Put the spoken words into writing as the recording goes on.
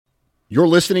You're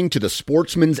listening to the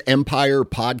Sportsman's Empire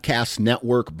Podcast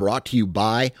Network, brought to you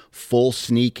by Full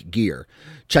Sneak Gear.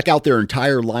 Check out their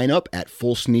entire lineup at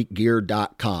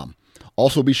fullsneakgear.com.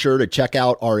 Also be sure to check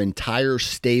out our entire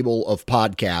stable of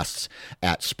podcasts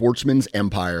at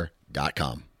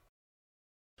sportsmansempire.com.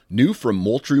 New from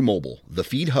Moultrie Mobile, the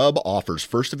Feed Hub offers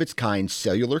first-of-its-kind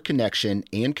cellular connection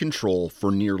and control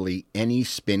for nearly any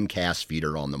spin cast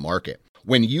feeder on the market.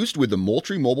 When used with the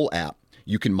Moultrie Mobile app,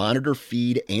 you can monitor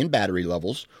feed and battery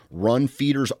levels, run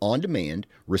feeders on demand,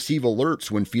 receive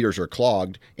alerts when feeders are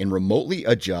clogged, and remotely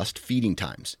adjust feeding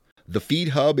times. The Feed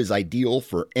Hub is ideal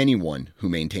for anyone who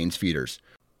maintains feeders.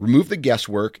 Remove the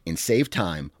guesswork and save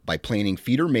time by planning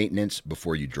feeder maintenance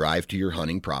before you drive to your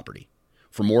hunting property.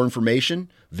 For more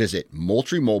information, visit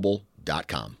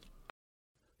MoultrieMobile.com.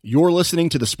 You're listening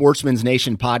to the Sportsman's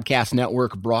Nation Podcast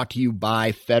Network, brought to you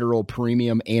by Federal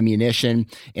Premium Ammunition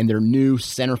and their new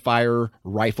centerfire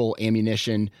rifle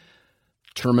ammunition,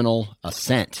 Terminal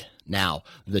Ascent. Now,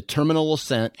 the Terminal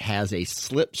Ascent has a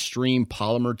slipstream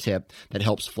polymer tip that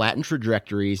helps flatten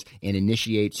trajectories and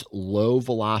initiates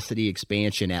low-velocity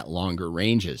expansion at longer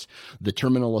ranges. The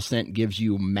Terminal Ascent gives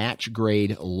you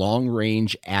match-grade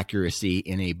long-range accuracy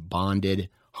in a bonded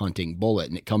hunting bullet,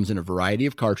 and it comes in a variety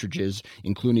of cartridges,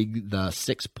 including the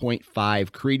 6.5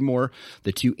 Creedmoor,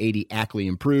 the 280 Ackley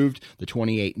Improved, the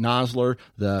 28 Nosler,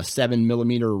 the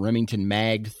 7mm Remington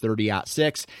Mag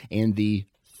 30-06, and the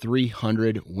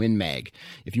 300 Win Mag.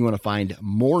 If you want to find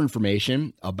more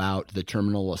information about the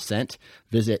Terminal Ascent,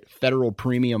 visit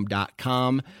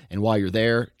federalpremium.com, and while you're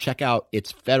there, check out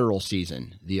It's Federal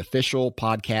Season, the official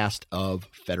podcast of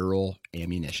Federal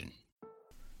Ammunition.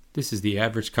 This is the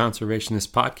Average Conservationist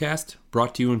Podcast,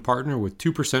 brought to you in partner with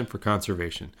 2% for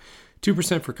Conservation.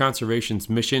 2% for Conservation's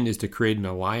mission is to create an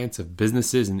alliance of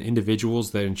businesses and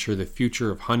individuals that ensure the future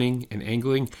of hunting and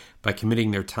angling by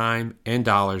committing their time and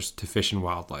dollars to fish and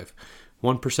wildlife.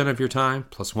 1% of your time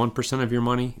plus 1% of your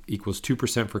money equals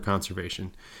 2% for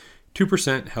conservation.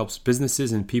 2% helps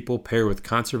businesses and people pair with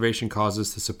conservation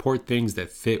causes to support things that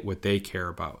fit what they care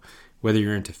about. Whether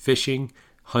you're into fishing,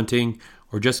 hunting,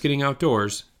 or just getting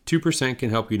outdoors, 2%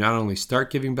 can help you not only start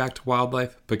giving back to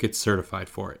wildlife, but get certified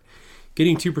for it.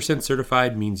 Getting 2%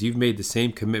 certified means you've made the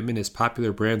same commitment as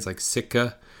popular brands like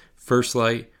Sitka, First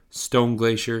Light, Stone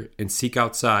Glacier, and Seek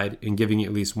Outside in giving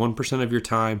at least 1% of your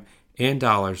time and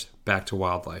dollars back to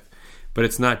wildlife. But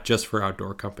it's not just for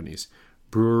outdoor companies.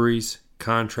 Breweries,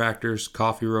 contractors,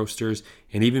 coffee roasters,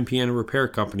 and even piano repair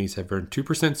companies have earned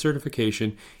 2%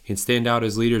 certification and stand out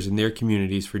as leaders in their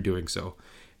communities for doing so.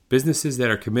 Businesses that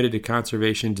are committed to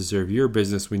conservation deserve your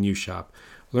business when you shop.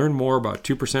 Learn more about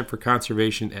 2% for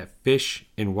Conservation at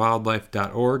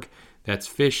fishandwildlife.org. That's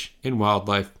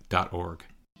fishandwildlife.org.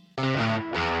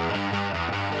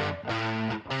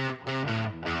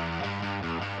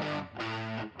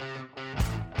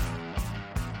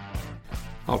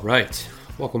 All right.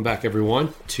 Welcome back,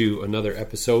 everyone, to another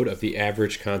episode of the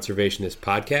Average Conservationist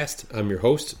Podcast. I'm your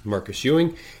host, Marcus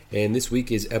Ewing, and this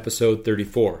week is episode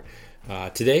 34.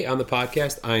 Today on the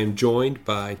podcast, I am joined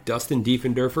by Dustin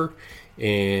Diefendorfer,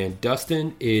 and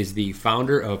Dustin is the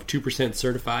founder of 2%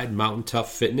 Certified Mountain Tough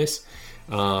Fitness.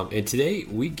 And today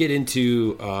we get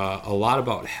into a lot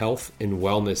about health and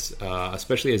wellness,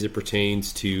 especially as it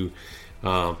pertains to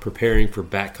preparing for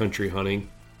backcountry hunting.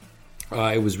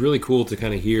 It was really cool to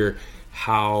kind of hear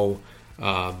how,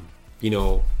 an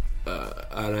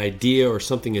idea or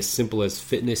something as simple as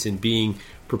fitness and being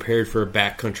prepared for a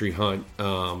backcountry hunt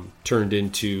turned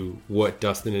into what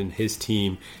Dustin and his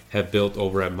team have built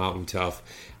over at Mountain Tough.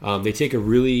 They take a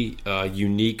really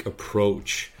unique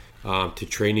approach to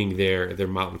training their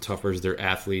mountain toughers, their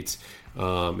athletes.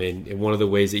 And one of the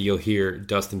ways that you'll hear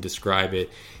Dustin describe it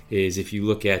is if you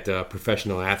look at a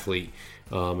professional athlete,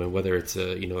 and whether it's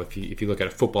if you look at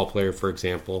a football player, for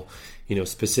example,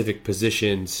 specific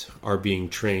positions are being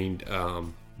trained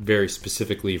very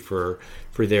specifically for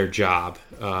their job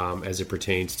as it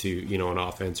pertains to an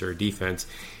offense or a defense.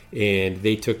 And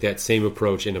they took that same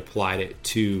approach and applied it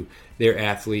to their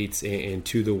athletes and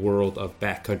to the world of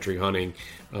backcountry hunting,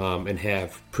 and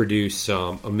have produced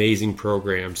some amazing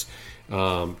programs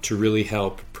to really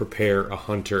help prepare a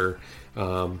hunter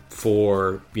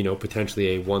for potentially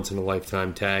a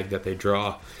once-in-a-lifetime tag that they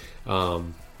draw.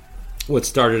 What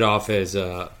started off as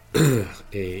a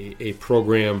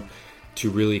program to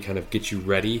really kind of get you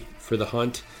ready for the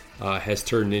hunt has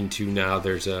turned into now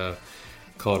there's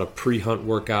called a pre-hunt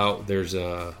workout, there's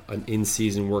an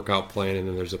in-season workout plan, and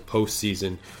then there's a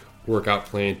post-season workout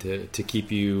plan to keep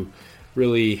you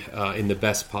really in the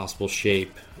best possible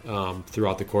shape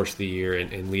throughout the course of the year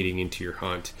and leading into your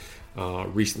hunt.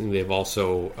 Recently, they've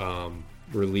also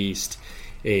released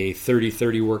a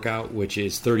 30-30 workout, which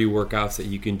is 30 workouts that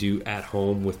you can do at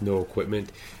home with no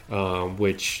equipment,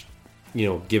 which,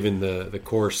 given the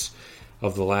course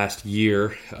of the last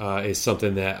year, is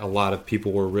something that a lot of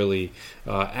people were really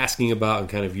asking about and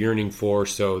kind of yearning for.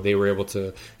 So they were able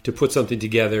to put something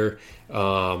together,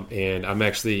 and I'm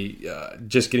actually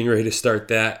just getting ready to start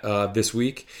that this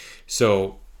week.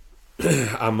 So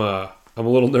I'm a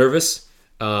little nervous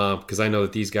because I know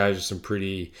that these guys are some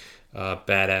pretty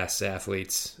badass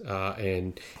athletes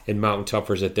and mountain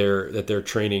toughers that they're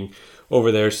training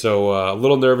over there. So a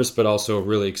little nervous, but also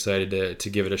really excited to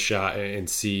give it a shot and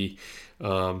see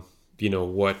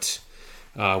what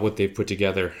they've put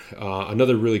together.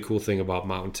 Another really cool thing about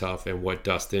Mountain Tough and what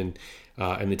Dustin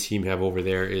and the team have over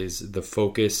there is the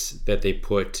focus that they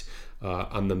put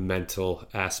on the mental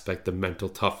aspect, the mental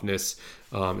toughness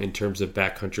in terms of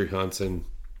backcountry hunts. And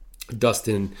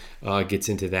Dustin gets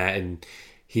into that, and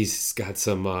he's got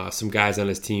some guys on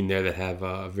his team there that have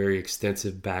a very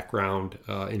extensive background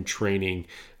in training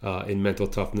in mental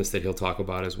toughness that he'll talk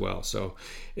about as well. So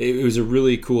it was a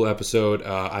really cool episode.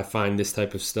 I find this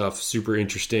type of stuff super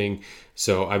interesting.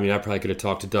 So, I probably could have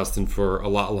talked to Dustin for a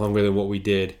lot longer than what we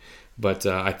did, but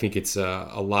I think it's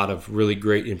a lot of really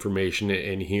great information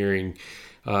and hearing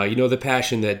the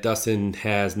passion that Dustin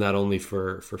has not only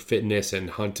for fitness and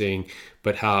hunting,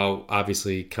 but how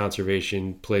obviously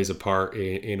conservation plays a part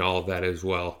in all of that as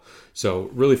well. So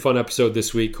really fun episode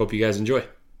this week. Hope you guys enjoy.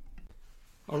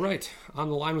 All right. On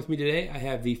the line with me today, I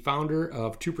have the founder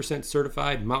of 2%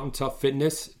 Certified Mountain Tough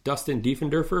Fitness, Dustin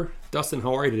Diefendorfer. Dustin,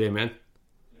 how are you today, man?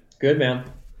 Good,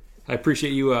 man. I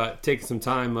appreciate you taking some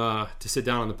time to sit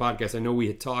down on the podcast. I know we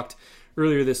had talked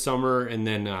earlier this summer, and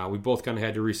then we both kind of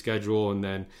had to reschedule, and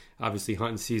then obviously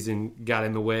hunting season got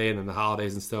in the way, and then the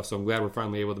holidays and stuff, so I'm glad we're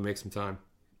finally able to make some time.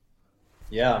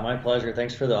 Yeah, my pleasure.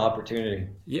 Thanks for the opportunity.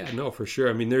 Yeah, no, for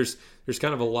sure. There's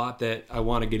kind of a lot that I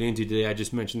want to get into today. I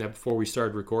just mentioned that before we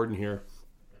started recording here.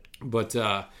 But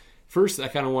first, I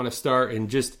kind of want to start and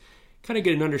just kind of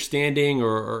get an understanding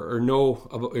or know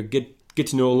about, or get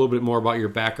to know a little bit more about your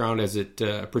background as it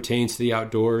pertains to the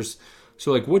outdoors.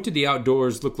 So, what did the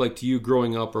outdoors look like to you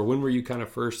growing up, or when were you kind of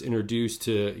first introduced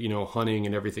to, hunting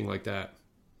and everything like that?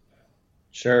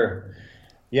 Sure.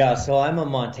 Yeah, so I'm a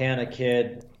Montana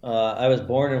kid. I was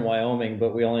born in Wyoming,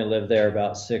 but we only lived there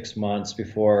about 6 months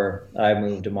before I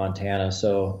moved to Montana.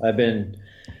 So I've been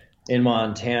in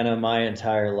Montana my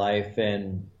entire life,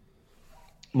 and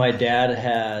my dad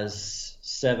has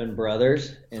 7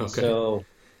 brothers, and so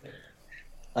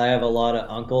I have a lot of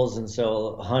uncles, and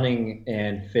so hunting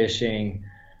and fishing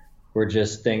were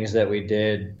just things that we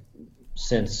did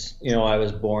since, I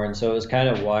was born. So it was kind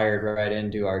of wired right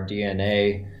into our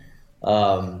DNA.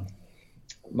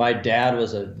 My dad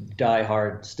was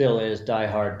still is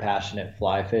diehard passionate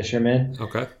fly fisherman.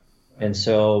 Okay. And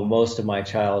so most of my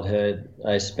childhood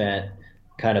I spent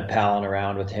kind of palling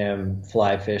around with him,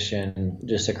 fly fishing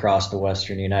just across the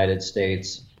western United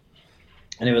States.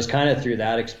 And it was kind of through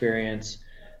that experience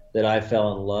that I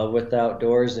fell in love with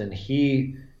outdoors, and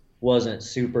he wasn't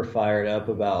super fired up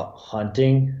about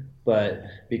hunting, but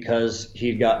because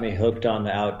he'd got me hooked on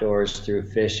the outdoors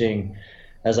through fishing,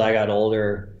 as I got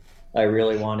older, I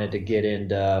really wanted to get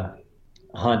into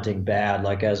hunting bad,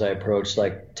 as I approached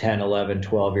 10, 11,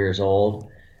 12 years old.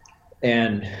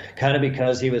 And kind of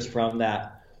because he was from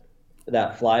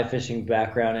that fly fishing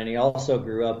background, and he also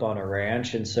grew up on a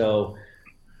ranch, and so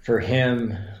for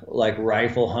him,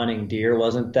 rifle hunting deer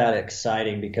wasn't that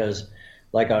exciting because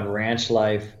on ranch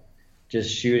life,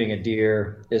 just shooting a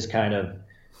deer is kind of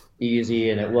easy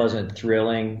and it wasn't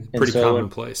thrilling. And pretty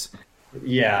commonplace.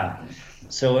 Yeah.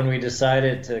 So when we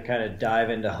decided to kind of dive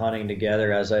into hunting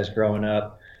together as I was growing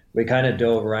up, we kind of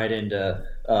dove right into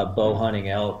bow hunting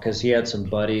elk because he had some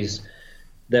buddies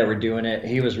that were doing it.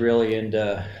 He was really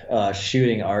into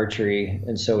shooting archery,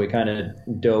 and so we kind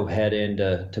of dove head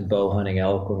into bow hunting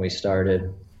elk when we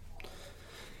started.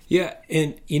 Yeah,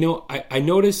 and I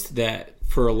noticed that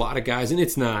for a lot of guys, and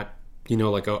it's not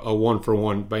a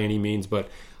one-for-one by any means, but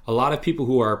a lot of people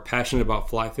who are passionate about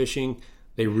fly fishing,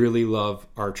 they really love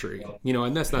archery.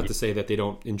 And that's not to say that they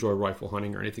don't enjoy rifle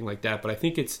hunting or anything like that, but I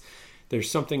think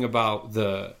there's something about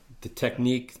the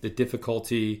technique, the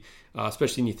difficulty,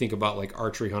 especially when you think about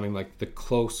archery hunting, the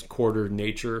close quarter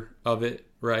nature of it,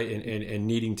 right? And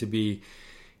needing to be,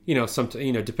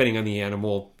 depending on the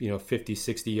animal, 50,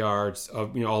 60 yards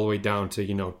of, all the way down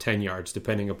to, 10 yards,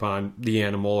 depending upon the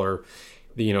animal or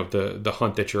the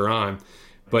hunt that you're on.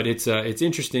 But it's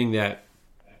interesting that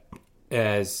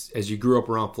as you grew up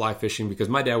around fly fishing, because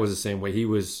my dad was the same way. He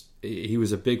was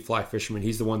a big fly fisherman.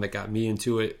 He's the one that got me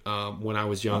into it when I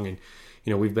was young, and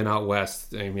we've been out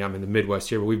west. I mean, I'm in the Midwest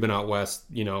here, but we've been out west,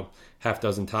 half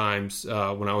dozen times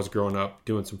when I was growing up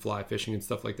doing some fly fishing and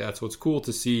stuff like that. So it's cool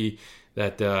to see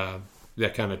that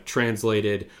that kind of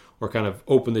translated or kind of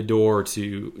opened the door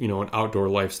to, an outdoor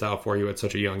lifestyle for you at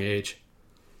such a young age.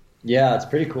 Yeah, it's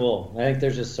pretty cool. I think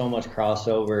there's just so much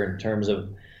crossover in terms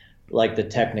of like the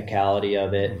technicality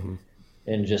of it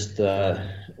and just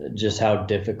how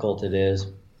difficult it is.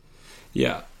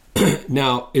 Yeah.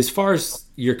 Now, as far as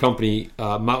your company,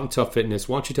 Mountain Tough Fitness,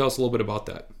 why don't you tell us a little bit about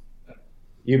that?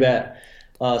 You bet.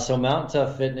 So Mountain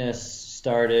Tough Fitness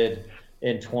started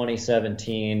in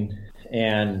 2017,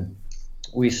 and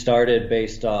we started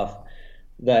based off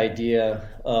the idea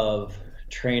of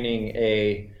training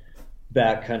a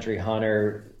backcountry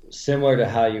hunter similar to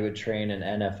how you would train an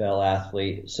NFL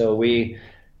athlete. So we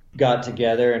got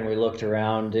together and we looked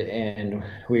around and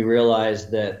we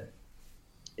realized that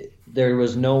there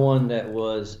was no one that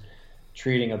was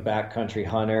treating a backcountry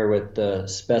hunter with the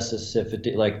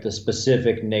specificity, like the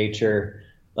specific nature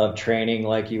of training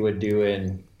like you would do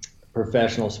in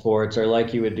professional sports or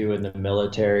like you would do in the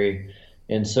military.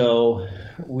 And so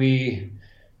we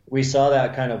saw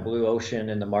that kind of blue ocean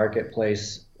in the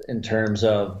marketplace in terms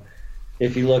of,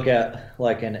 if you look at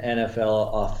like an NFL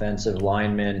offensive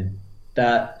lineman,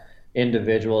 that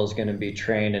individual is going to be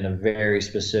trained in a very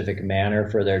specific manner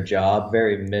for their job,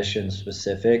 very mission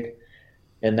specific.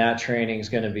 And that training is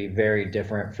going to be very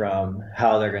different from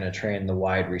how they're going to train the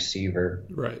wide receiver.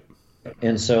 Right.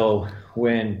 And so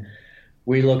when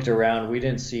we looked around, we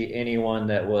didn't see anyone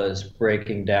that was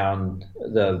breaking down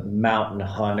the mountain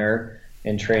hunter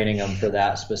and training them for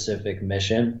that specific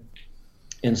mission.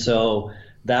 And so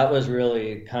that was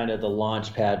really kind of the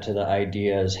launch pad to the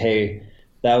idea is, hey,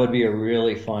 that would be a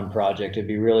really fun project. It'd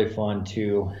be really fun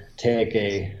to take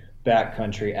a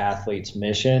backcountry athlete's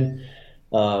mission,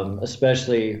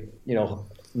 especially,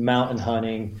 mountain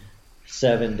hunting,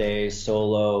 7 days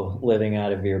solo, living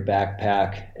out of your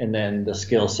backpack, and then the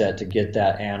skill set to get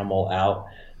that animal out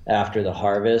after the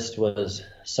harvest was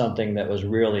something that was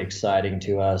really exciting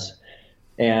to us.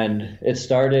 And it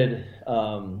started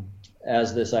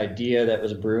as this idea that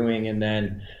was brewing, and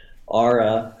then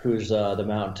Ara, who's the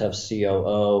Mountain Tough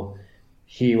COO,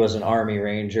 he was an Army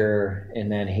Ranger, and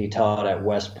then he taught at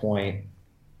West Point.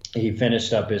 He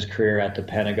finished up his career at the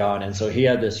Pentagon, and so he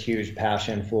had this huge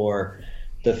passion for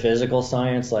the physical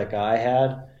science like I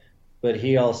had, but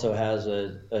he also has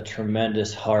a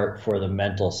tremendous heart for the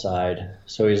mental side.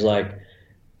 So he's like,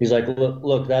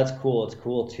 look, that's cool. It's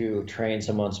cool to train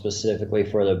someone specifically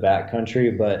for the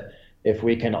backcountry, but if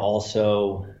we can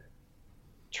also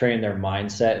train their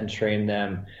mindset and train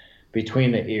them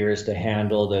between the ears to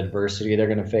handle the adversity they're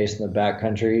going to face in the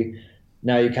backcountry,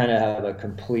 now you kind of have a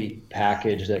complete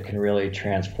package that can really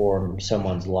transform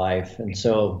someone's life. And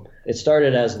so it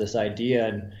started as this idea,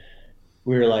 and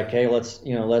we were like, hey,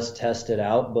 let's test it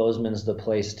out. Bozeman's the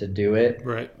place to do it.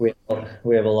 Right. We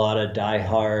have a lot of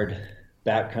diehard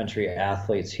backcountry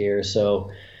athletes here.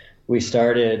 So we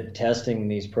started testing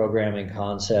these programming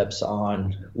concepts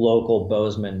on local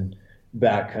Bozeman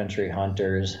backcountry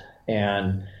hunters.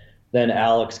 And then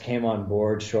Alex came on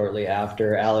board shortly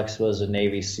after. Alex was a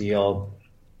Navy SEAL.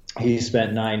 He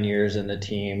spent 9 years in the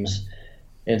teams.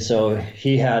 And so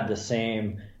he had the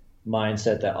same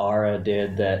mindset that Ara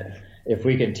did, that if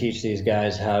we can teach these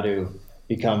guys how to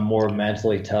become more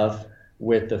mentally tough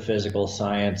with the physical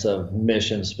science of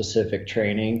mission specific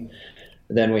training,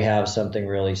 then we have something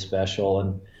really special.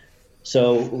 And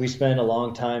so we spent a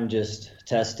long time just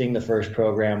testing the first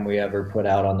program we ever put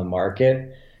out on the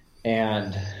market.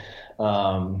 And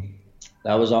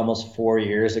that was almost 4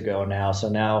 years ago now. So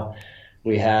now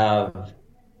we have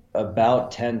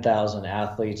about 10,000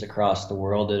 athletes across the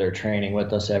world that are training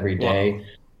with us every day. Wow.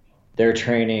 They're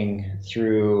training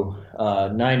through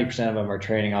 90% of them are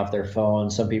training off their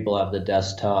phone. Some people have the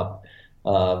desktop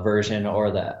version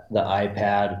or the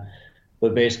iPad.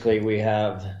 But basically, we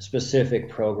have specific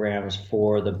programs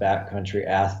for the backcountry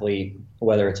athlete,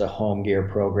 whether it's a home gear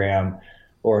program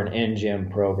or an in-gym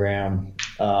program.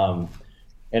 And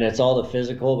it's all the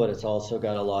physical, but it's also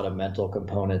got a lot of mental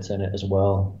components in it as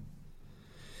well.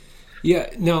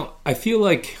 Yeah, now I feel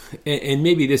like, and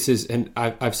maybe this is, and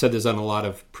I've said this on a lot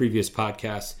of previous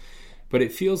podcasts, but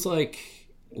it feels like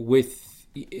with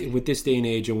this day and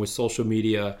age and with social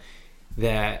media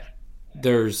that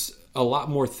there's a lot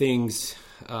more things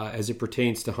as it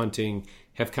pertains to hunting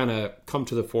have kind of come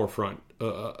to the forefront.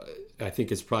 I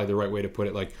think is probably the right way to put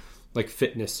it. Like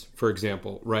fitness, for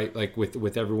example, right? Like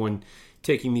with everyone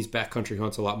taking these backcountry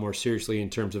hunts a lot more seriously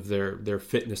in terms of their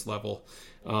fitness level.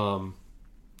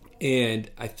 And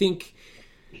I think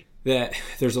that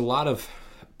there's a lot of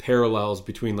parallels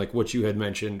between like what you had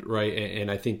mentioned, right?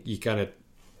 And I think you kind of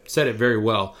said it very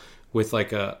well with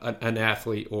like an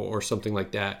athlete or something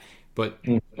like that. But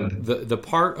the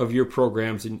part of your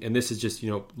programs, and this is just,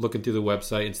 looking through the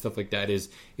website and stuff like that, is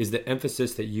the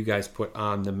emphasis that you guys put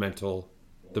on the mental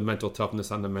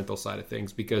toughness, on the mental side of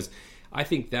things, because I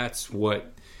think that's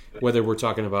what, whether we're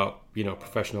talking about,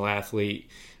 professional athlete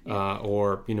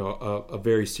or, a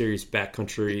very serious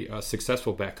backcountry,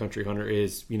 successful backcountry hunter,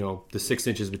 is, the 6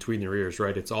 inches between their ears,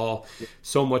 right? It's all,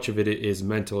 so much of it is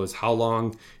mental, is how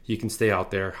long you can stay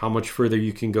out there, how much further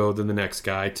you can go than the next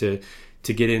guy to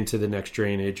get into the next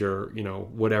drainage, or,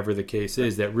 whatever the case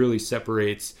is, that really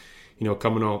separates,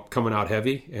 coming out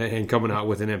heavy and coming out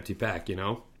with an empty pack,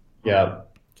 Yeah.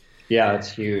 Yeah,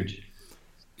 it's huge.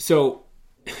 So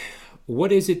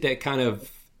what is it that kind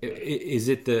of, is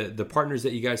it the partners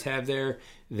that you guys have there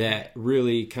that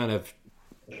really kind of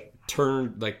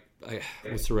turned, like,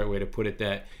 what's the right way to put it,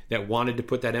 that wanted to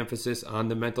put that emphasis on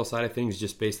the mental side of things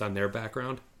just based on their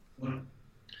background?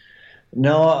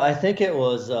 No, I think it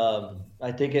was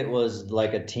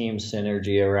like a team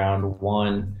synergy around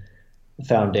one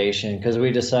foundation, because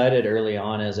we decided early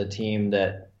on as a team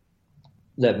that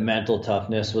mental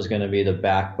toughness was going to be the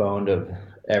backbone of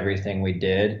everything we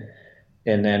did.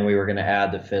 And then we were going to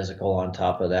add the physical on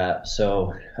top of that.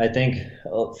 So I think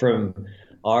from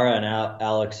Ara and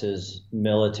Alex's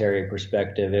military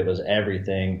perspective, it was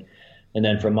everything. And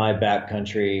then from my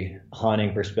backcountry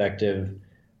hunting perspective,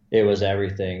 it was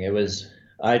everything.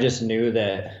 I just knew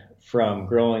that from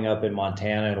growing up in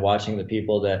Montana and watching the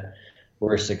people that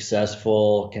were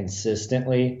successful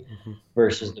consistently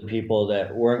versus the people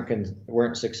that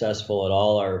weren't successful at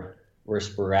all or were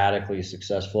sporadically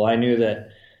successful. I knew that,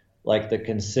 like, the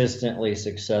consistently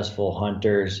successful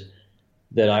hunters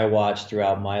that I watched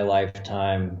throughout my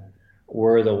lifetime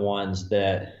were the ones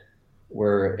that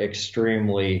were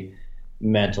extremely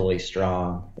mentally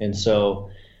strong. And so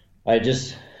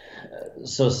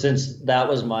since that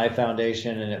was my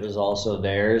foundation and it was also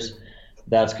theirs,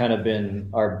 that's kind of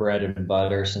been our bread and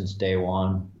butter since day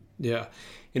one. Yeah.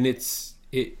 And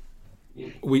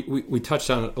we touched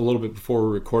on it a little bit before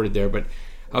we recorded there, but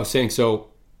I was saying, so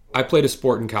I played a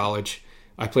sport in college.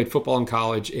 I played football in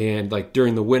college, and like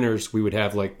during the winters, we would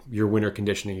have like your winter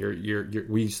conditioning, your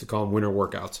we used to call them winter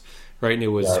workouts, right? And it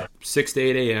was 6 to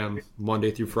 8 a.m.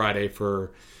 Monday through Friday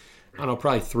for, I don't know,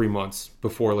 probably 3 months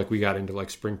before like we got into like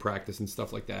spring practice and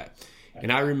stuff like that.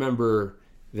 And I remember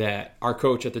that our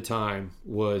coach at the time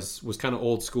was kind of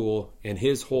old school, and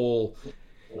his whole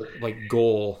like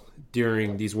goal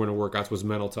during these winter workouts was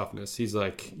mental toughness. He's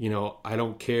like, I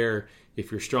don't care if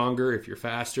you're stronger, if you're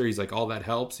faster. He's like, all that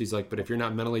helps. He's like, but if you're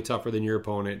not mentally tougher than your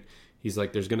opponent, he's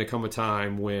like, there's going to come a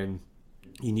time when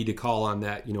you need to call on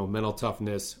that, mental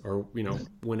toughness, or,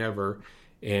 whenever,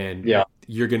 and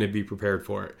you're going to be prepared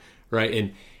for it.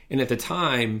 Right. And at the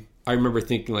time, I remember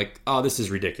thinking like, oh, this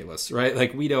is ridiculous, right?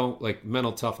 Like, we don't, like,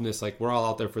 mental toughness, like, we're all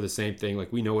out there for the same thing.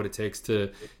 Like, we know what it takes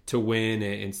to win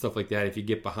and stuff like that if you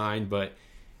get behind. But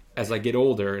as I get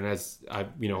older and as I,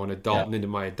 an adult and into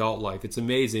my adult life, it's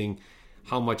amazing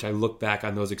how much I look back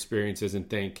on those experiences and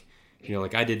think,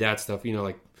 like, I did that stuff,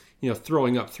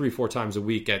 throwing up 3-4 times a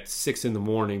week at 6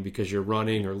 a.m. because you're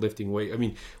running or lifting weight. I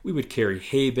mean, we would carry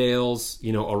hay bales,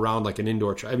 around like an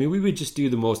indoor track. I mean, we would just do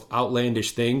the most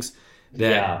outlandish things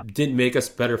that didn't make us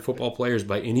better football players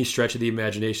by any stretch of the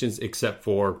imaginations, except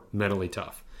for mentally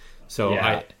tough.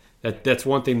 So that's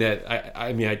one thing that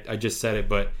I just said it,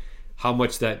 but how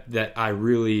much that I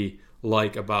really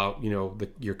like about,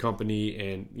 your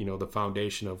company and, the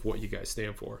foundation of what you guys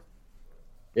stand for.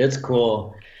 It's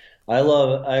cool.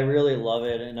 I really love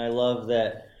it. And I love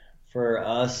that for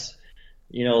us,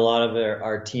 a lot of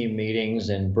our team meetings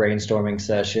and brainstorming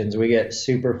sessions, we get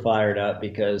super fired up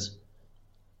because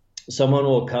someone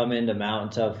will come into Mountain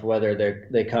Tough, whether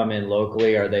they come in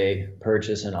locally or they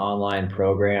purchase an online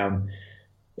program,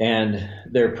 and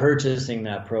they're purchasing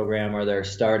that program or they're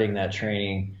starting that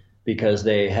training because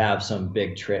they have some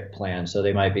big trip planned. So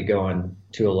they might be going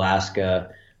to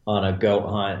Alaska on a goat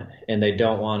hunt and they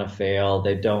don't want to fail.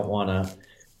 They don't want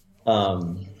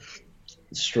to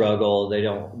struggle.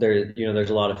 There's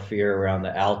a lot of fear around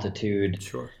the altitude.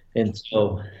 Sure. And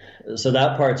so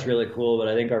that part's really cool. But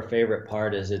I think our favorite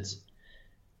part is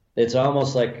it's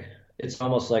almost like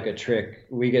a trick.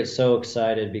 We get so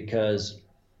excited because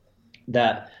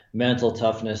that mental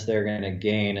toughness they're going to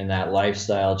gain and that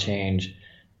lifestyle change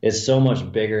is so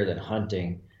much bigger than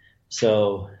hunting.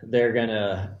 So they're going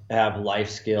to have life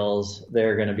skills.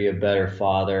 They're going to be a better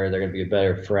father. They're going to be a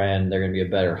better friend. They're going to be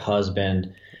a better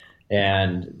husband.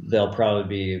 And they'll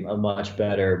probably be a much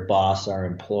better boss or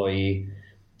employee.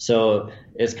 So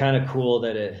it's kind of cool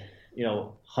that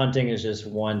hunting is just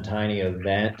one tiny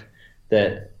event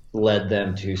that led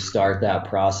them to start that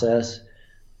process.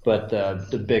 But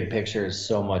the big picture is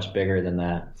so much bigger than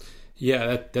that.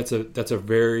 Yeah, that's a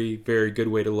very, very good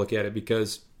way to look at it,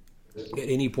 because at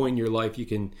any point in your life, you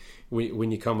can,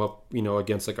 when you come up,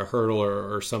 against like a hurdle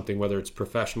or something, whether it's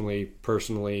professionally,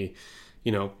 personally,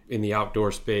 in the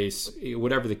outdoor space,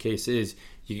 whatever the case is,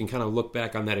 you can kind of look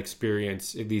back on that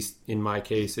experience, at least in my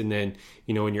case, and then,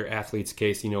 in your athlete's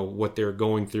case, what they're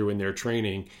going through in their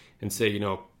training, and say,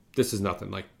 this is nothing.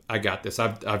 Like, I got this.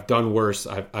 I've done worse.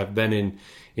 I've been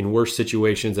in worse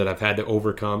situations that I've had to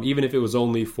overcome, even if it was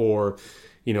only for,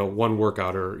 one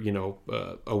workout or,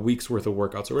 a week's worth of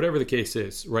workouts or whatever the case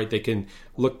is, right? They can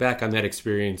look back on that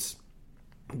experience,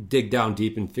 dig down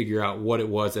deep and figure out what it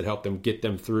was that helped them get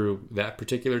them through that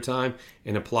particular time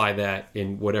and apply that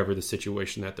in whatever the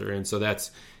situation that they're in. So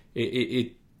that's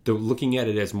looking at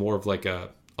it as more of like a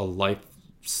life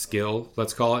skill,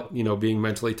 let's call it, being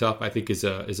mentally tough, I think is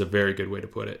a very good way to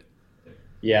put it.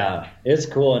 Yeah, it's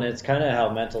cool. And it's kind of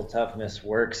how mental toughness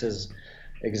works, is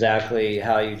exactly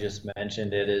how you just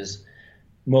mentioned it. Is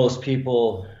most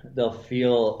people, they'll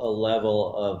feel a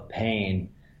level of pain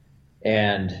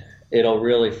and it'll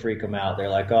really freak them out. They're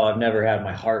like, oh, I've never had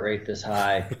my heart rate this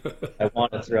high. I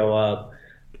want to throw up.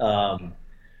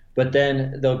 But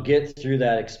then they'll get through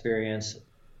that experience.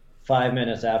 5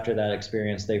 minutes after that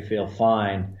experience, they feel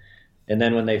fine. And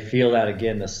then when they feel that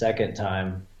again the second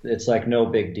time, it's like no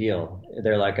big deal.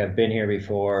 They're like, I've been here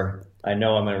before. I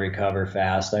know I'm going to recover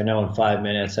fast. I know in 5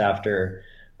 minutes after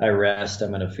I rest, I'm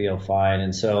going to feel fine.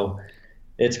 And so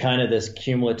it's kind of this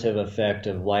cumulative effect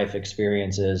of life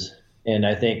experiences. And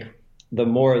I think the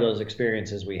more of those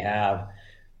experiences we have,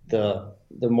 the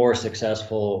more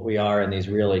successful we are in these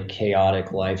really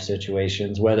chaotic life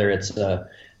situations, whether it's a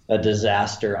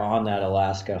disaster on that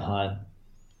Alaska hunt,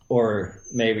 or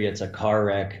maybe it's a car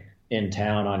wreck in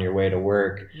town on your way to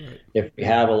work. Right. If we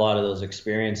have a lot of those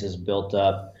experiences built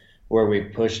up where we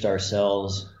pushed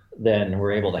ourselves, then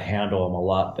we're able to handle them a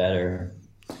lot better.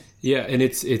 Yeah, and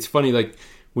it's funny, like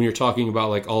when you're talking about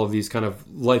like all of these kind of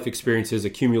life experiences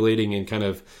accumulating and kind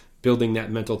of building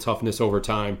that mental toughness over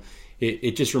time,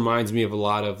 it just reminds me of a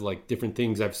lot of like different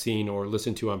things I've seen or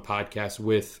listened to on podcasts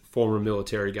with former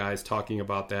military guys talking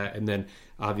about that. And then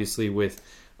obviously with,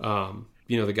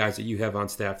 the guys that you have on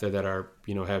staff there that are,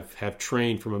 have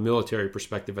trained from a military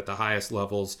perspective at the highest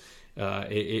levels.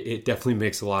 It definitely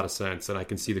makes a lot of sense. And I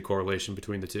can see the correlation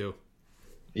between the two.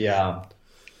 Yeah.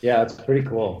 Yeah. It's pretty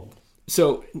cool.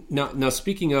 So now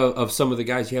speaking of some of the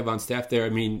guys you have on staff there, I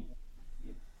mean,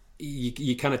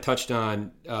 you kind of touched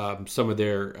on some of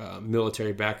their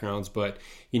military backgrounds, but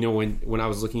when I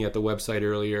was looking at the website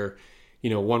earlier,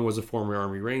 one was a former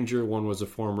Army Ranger, one was a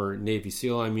former Navy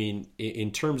SEAL. I mean,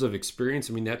 in terms of experience,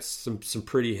 I mean that's some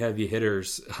pretty heavy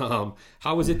hitters. How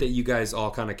was it that you guys all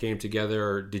kind of came together,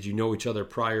 or did you know each other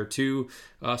prior to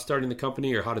starting the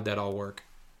company, or how did that all work?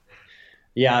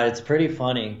 Yeah, it's pretty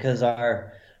funny because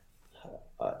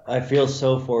I feel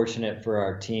so fortunate for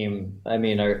our team. I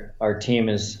mean, our team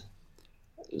is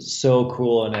so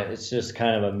cool, and it's just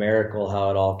kind of a miracle how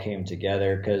it all came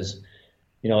together, because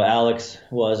Alex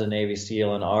was a Navy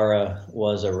SEAL and Ara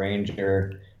was a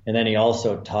Ranger, and then he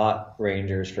also taught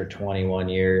Rangers for 21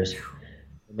 years.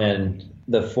 And then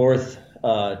the fourth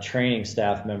training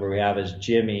staff member we have is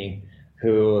Jimmy,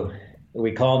 who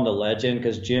we call him the legend,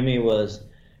 because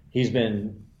he's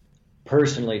been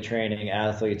personally training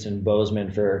athletes in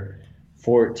Bozeman for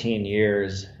 14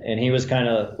 years. And he was kind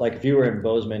of like, if you were in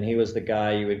Bozeman, he was the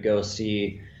guy you would go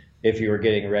see if you were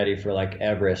getting ready for like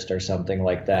Everest or something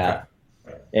like that.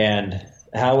 And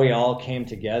how we all came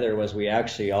together was we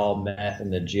actually all met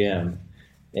in the gym.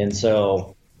 And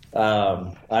so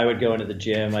I would go into the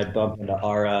gym, I'd bump into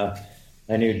Ara,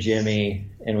 I knew Jimmy,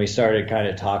 and we started kind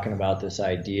of talking about this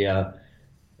idea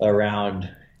around,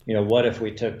 what if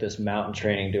we took this mountain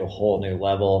training to a whole new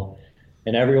level?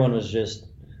 And everyone was just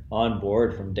on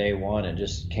board from day one and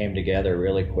just came together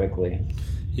really quickly.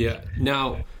 Yeah.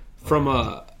 Now, from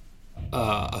a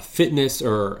fitness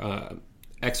or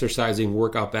exercising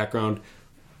workout background,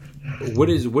 what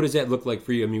does that look like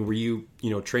for you? I mean, were you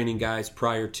training guys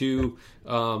prior to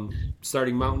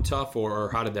starting Mountain Tough, or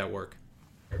how did that work?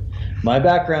 My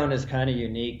background is kind of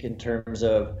unique in terms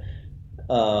of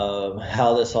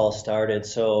how this all started.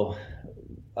 So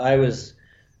I was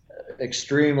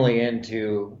extremely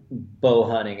into bow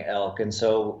hunting elk, and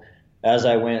so as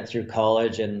I went through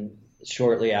college and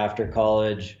shortly after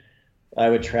college, I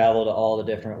would travel to all the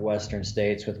different western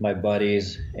states with my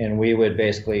buddies, and we would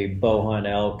basically bow hunt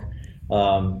elk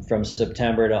from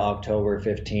September to October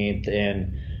 15th.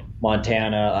 And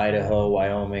Montana, Idaho,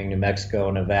 Wyoming, New Mexico,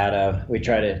 Nevada. We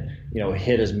try to,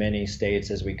 hit as many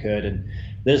states as we could. And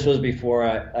this was before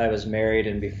I was married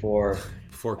and before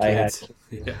kids.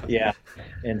 Yeah.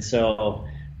 And so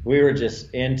we were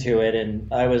just into it.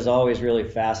 And I was always really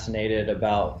fascinated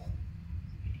about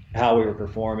how we were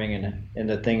performing and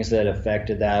the things that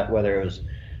affected that, whether it was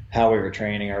how we were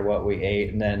training or what we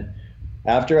ate. And then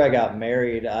after I got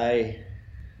married, I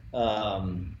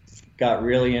got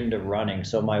really into running.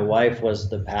 So my wife was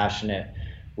the passionate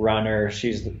runner.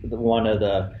 She's one of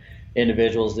the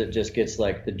individuals that just gets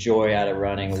like the joy out of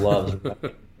running, loves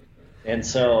running. And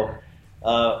so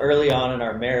early on in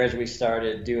our marriage, we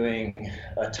started doing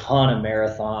a ton of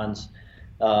marathons.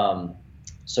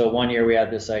 So one year we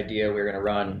had this idea we were going to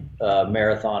run a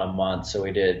marathon a month. So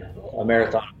we did a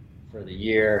marathon for the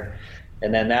year.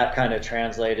 And then that kind of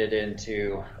translated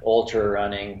into ultra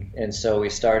running. And so we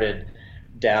started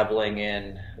dabbling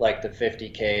in like the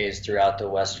 50Ks throughout the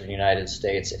Western United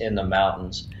States in the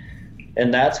mountains.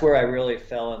 And that's where I really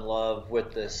fell in love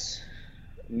with this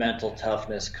mental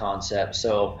toughness concept.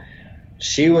 So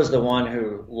she was the one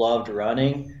who loved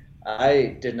running.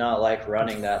 I did not like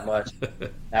running that much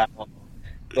at all.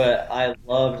 But I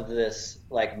loved this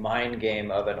like mind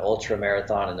game of an ultra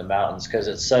marathon in the mountains, because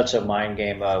it's such a mind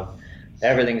game of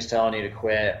everything's telling you to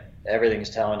quit, everything's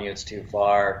telling you it's too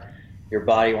far, your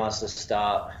body wants to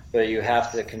stop, but you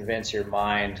have to convince your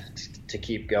mind to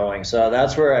keep going. So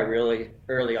that's where I really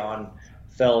early on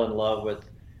fell in love with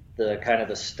the kind of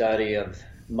the study of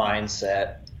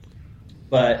mindset.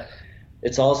 But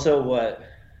it's also what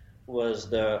was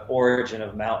the origin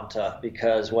of Mountain Tough,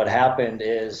 because what happened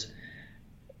is,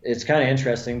 it's kind of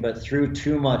interesting, but through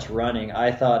too much running,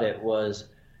 I thought it was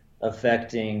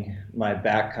affecting my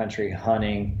backcountry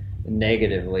hunting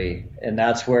negatively. And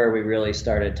that's where we really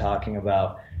started talking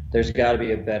about there's got to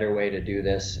be a better way to do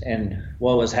this. And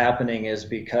what was happening is,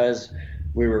 because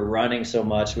we were running so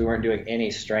much, we weren't doing any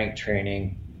strength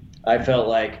training. I felt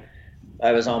like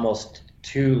I was almost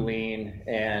too lean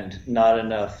and not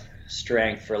enough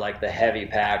strength for like the heavy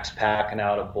packs, packing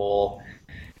out a bull.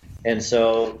 And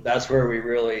so that's where we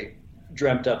really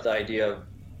dreamt up the idea of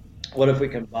what if we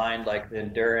combined like the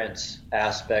endurance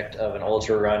aspect of an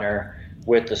ultra runner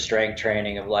with the strength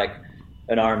training of like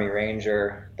an Army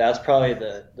Ranger. That's probably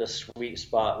the sweet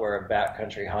spot where a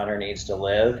backcountry hunter needs to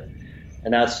live.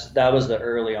 And that was the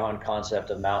early on concept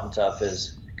of Mountain Tough,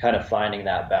 is kind of finding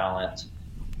that balance.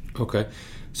 Okay.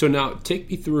 So now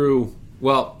take me through,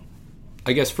 well,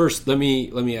 I guess first let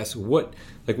me ask, what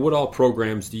all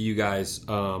programs do you guys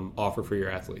offer for your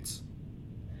athletes?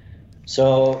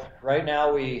 So right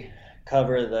now we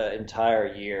cover the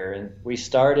entire year, and we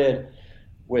started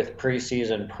with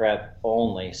preseason prep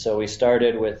only. So we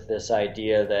started with this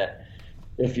idea that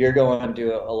if you're going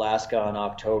to Alaska on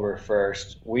October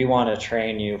 1st, we want to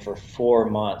train you for 4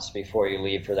 months before you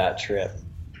leave for that trip.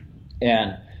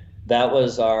 And that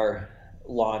was our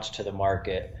launch to the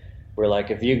market. We're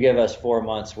like, if you give us 4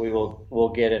 months,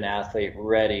 we'll get an athlete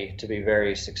ready to be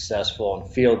very successful and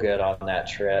feel good on that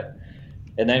trip.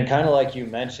 And then kind of like you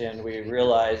mentioned, we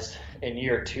realized in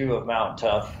year 2 of Mountain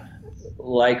Tough,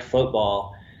 like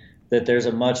football, that there's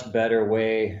a much better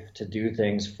way to do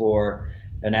things. For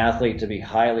an athlete to be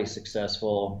highly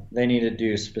successful, they need to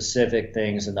do specific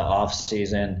things in the off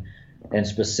season and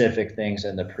specific things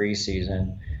in the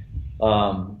preseason.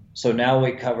 So now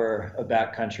we cover a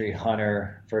backcountry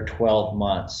hunter for 12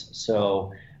 months.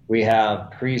 So we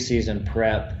have preseason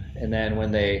prep, and then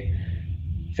when they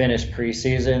finish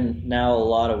preseason, now a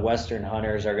lot of Western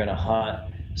hunters are going to hunt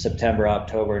September,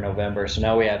 October, November. So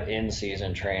now we have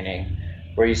in-season training,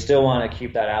 where you still want to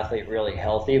keep that athlete really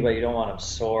healthy, but you don't want them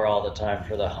sore all the time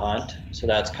for the hunt. So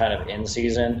that's kind of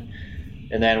in-season.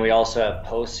 And then we also have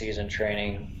post-season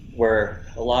training, where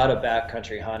a lot of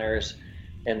backcountry hunters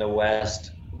in the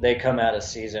West, they come out of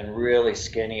season really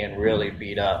skinny and really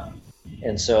beat up.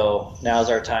 And so now's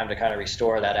our time to kind of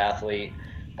restore that athlete,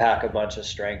 pack a bunch of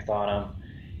strength on them.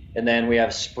 And then we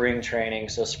have spring training.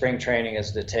 So spring training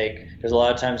is to take, because a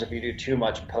lot of times if you do too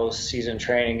much post-season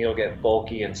training, you'll get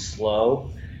bulky and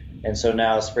slow. And so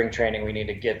now spring training, we need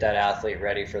to get that athlete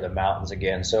ready for the mountains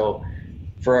again. So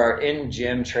for our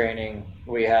in-gym training,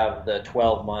 we have the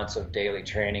 12 months of daily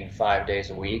training, 5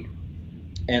 days a week.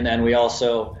 And then we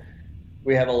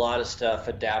have a lot of stuff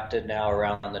adapted now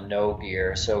around the no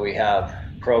gear. So we have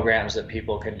programs that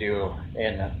people can do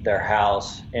in their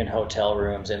house, in hotel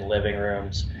rooms, in living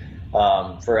rooms,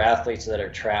 for athletes that are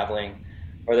traveling,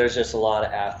 or there's just a lot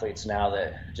of athletes now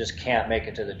that just can't make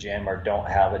it to the gym or don't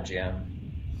have a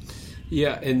gym.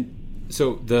 Yeah, and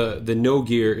so the no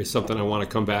gear is something I want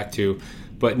to come back to.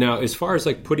 But now, as far as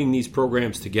like putting these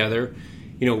programs together,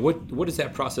 what does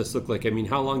that process look like? I mean,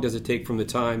 how long does it take from the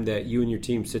time that you and your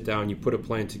team sit down, you put a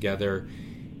plan together,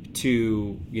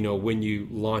 to when you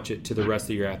launch it to the rest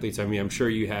of your athletes? I mean, I'm sure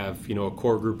you have a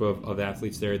core group of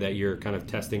athletes there that you're kind of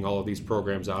testing all of these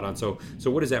programs out on. So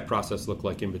what does that process look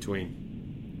like in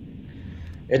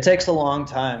between? It takes a long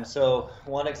time. So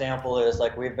one example is,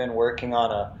 like, we've been working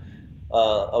on a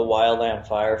wildland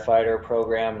firefighter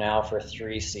program now for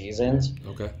 3 seasons.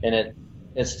 Okay. And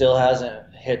it still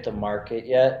hasn't hit the market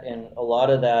yet, and a lot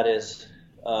of that is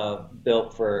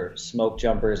built for smoke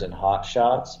jumpers and hot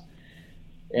shots.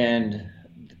 And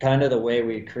kind of the way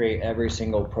we create every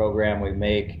single program we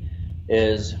make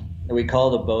is we call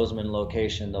the Bozeman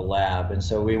location the lab. And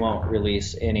so we won't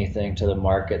release anything to the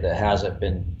market that hasn't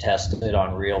been tested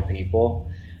on real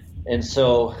people. And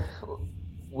so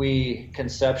we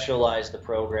conceptualize the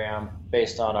program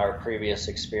based on our previous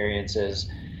experiences,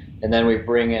 and then we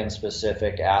bring in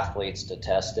specific athletes to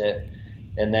test it.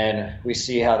 And then we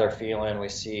see how they're feeling, we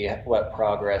see what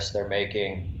progress they're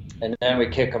making. And then we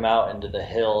kick them out into the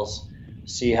hills,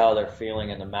 see how they're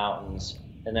feeling in the mountains,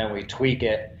 and then we tweak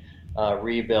it,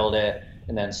 rebuild it,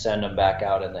 and then send them back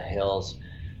out in the hills.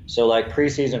 So like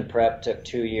preseason prep took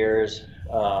 2 years.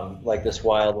 Like this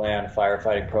wildland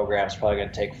firefighting program is probably going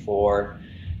to take 4,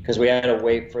 because we had to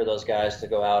wait for those guys to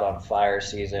go out on fire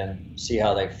season, see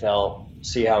how they felt,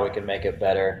 see how we can make it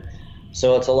better.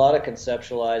 So it's a lot of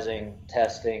conceptualizing,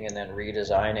 testing, and then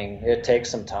redesigning. It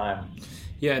takes some time.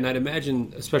 Yeah, and I'd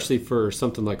imagine, especially for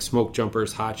something like smoke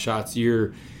jumpers, hot shots,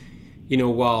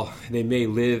 while they may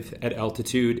live at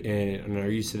altitude and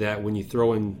are used to that, when you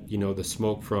throw in, the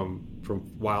smoke from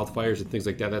wildfires and things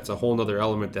like that, that's a whole nother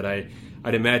element that I'd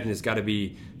imagine has got to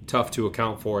be tough to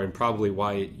account for, and probably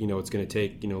why, it's going to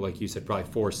take, like you said,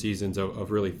 probably 4 seasons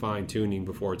of really fine tuning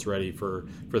before it's ready for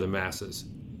the masses.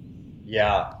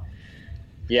 Yeah.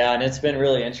 Yeah, and it's been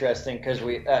really interesting because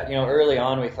we, early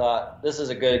on we thought, this is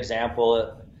a good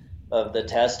example of the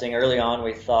testing. Early on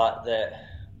we thought that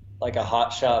like a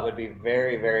hot shot would be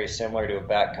very, very similar to a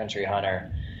backcountry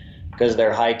hunter, because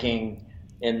they're hiking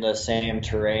in the same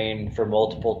terrain for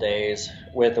multiple days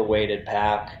with a weighted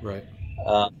pack. Right.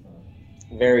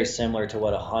 Very similar to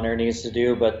what a hunter needs to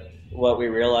do. But what we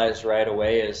realized right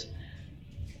away is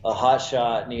a hot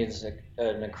shot needs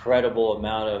an incredible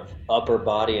amount of upper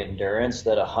body endurance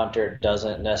that a hunter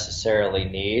doesn't necessarily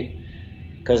need,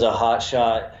 because a hot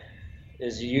shot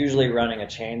is usually running a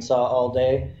chainsaw all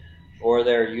day, or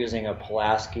they're using a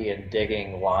Pulaski and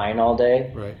digging line all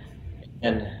day. Right.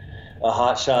 And a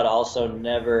hot shot also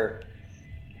never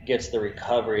gets the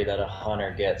recovery that a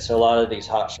hunter gets. So a lot of these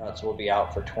hot shots will be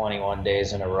out for 21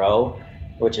 days in a row,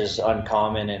 which is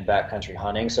uncommon in backcountry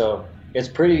hunting. So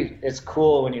it's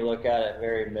cool when you look at it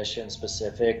very mission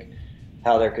specific,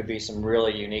 how there could be some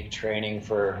really unique training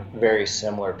for very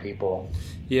similar people.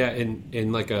 Yeah,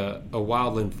 and like a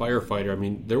wildland firefighter, I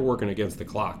mean, they're working against the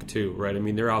clock too, right? I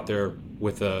mean, they're out there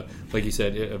with like you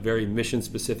said, a very mission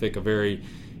specific, a very,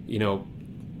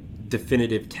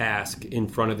 definitive task in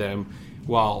front of them,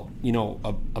 while,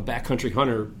 a backcountry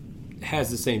hunter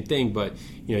has the same thing, but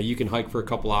you can hike for a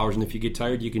couple hours, and if you get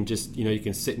tired, you can just you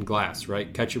can sit in glass,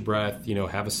 right? Catch your breath,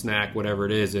 have a snack, whatever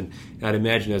it is. And I'd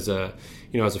imagine as a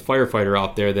firefighter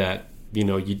out there that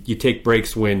you take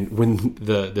breaks when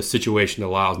the situation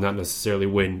allows, not necessarily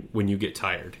when you get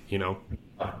tired.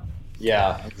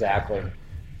 Yeah, exactly.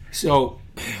 So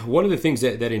one of the things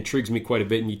that intrigues me quite a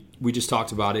bit, and we just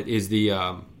talked about it, is the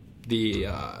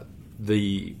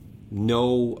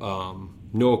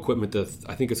no equipment,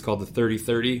 I think it's called the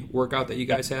 30-30 workout that you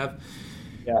guys have.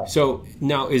 Yeah. So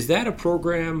now, is that a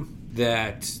program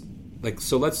that, like,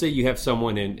 so let's say you have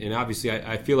someone, and obviously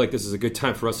I feel like this is a good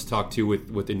time for us to talk to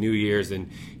with the New Year's and,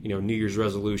 New Year's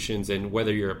resolutions, and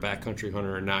whether you're a backcountry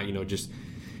hunter or not, just,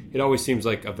 it always seems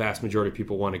like a vast majority of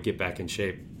people want to get back in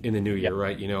shape in the new year,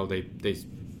 right? They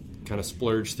kind of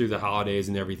splurge through the holidays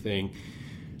and everything.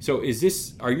 So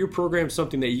are your programs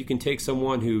something that you can take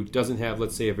someone who doesn't have,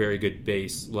 let's say, a very good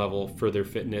base level for their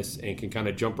fitness and can kind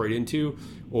of jump right into?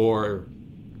 Or,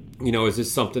 is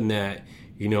this something that,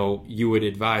 you would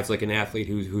advise like an athlete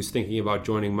who's thinking about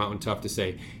joining Mountain Tough to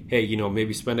say, hey,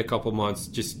 maybe spend a couple months,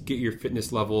 just get your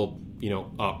fitness level,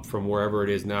 up from wherever it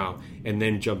is now, and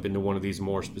then jump into one of these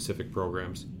more specific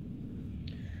programs?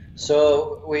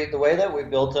 So the way that we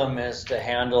built them is to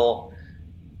handle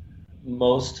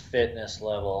most fitness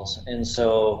levels. And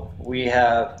so we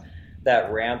have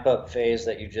that ramp up phase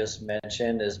that you just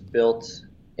mentioned is built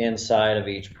inside of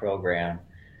each program.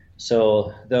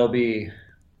 So there'll be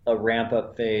a ramp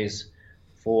up phase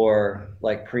for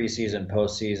like preseason,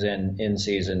 postseason, in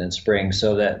season, and spring.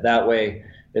 So that way,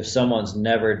 if someone's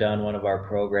never done one of our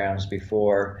programs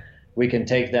before, we can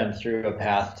take them through a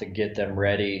path to get them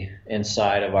ready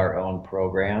inside of our own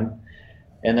program.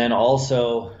 And then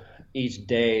also each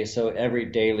day, so every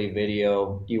daily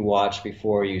video you watch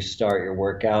before you start your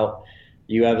workout,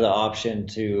 you have the option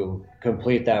to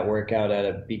complete that workout at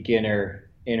a beginner,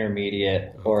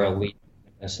 intermediate, or elite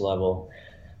fitness level.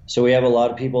 So we have a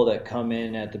lot of people that come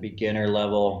in at the beginner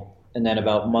level, and then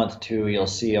about month 2, you'll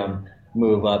see them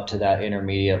move up to that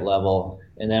intermediate level.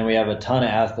 And then we have a ton of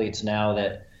athletes now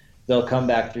that they'll come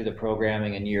back through the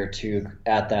programming in year 2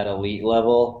 at that elite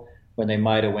level when they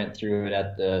might have went through it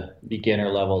at the beginner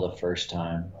level the first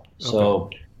time. So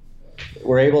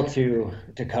we're able to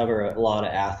cover a lot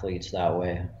of athletes that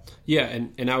way. Yeah,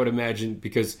 and I would imagine,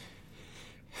 because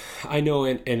I know,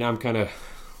 and I'm kind of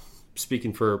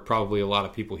speaking for probably a lot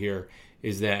of people here,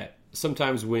 is that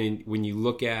sometimes when you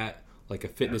look at like a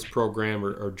fitness program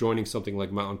or joining something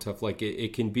like Mountain Tough, like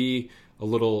it can be a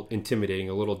little intimidating,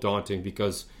 a little daunting,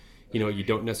 because you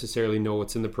don't necessarily know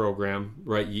what's in the program,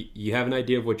 right? You have an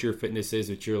idea of what your fitness is,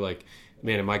 but you're like,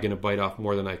 man, am I going to bite off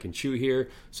more than I can chew here?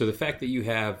 So the fact that you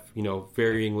have,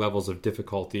 varying levels of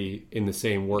difficulty in the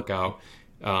same workout,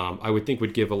 I would think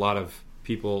would give a lot of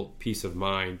people peace of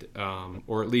mind,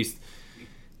 or at least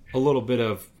a little bit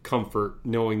of comfort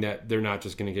knowing that they're not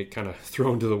just going to get kind of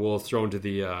thrown to the wolves, thrown to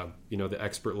the, the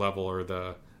expert level or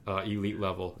the elite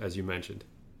level, as you mentioned.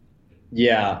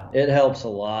 Yeah, it helps a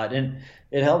lot. And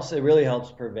it really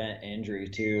helps prevent injury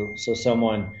too. So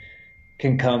someone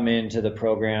can come into the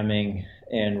programming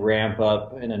and ramp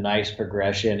up in a nice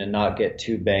progression and not get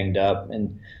too banged up.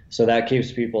 And so that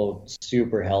keeps people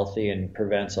super healthy and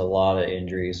prevents a lot of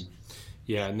injuries.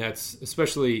 Yeah, and that's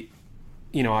especially,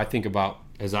 I think about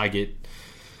as I get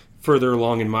further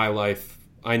along in my life,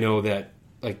 I know that,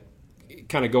 like,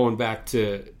 kind of going back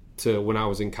to when I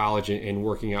was in college and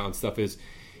working out and stuff is,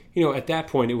 at that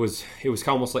point it was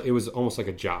almost like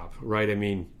a job, right? I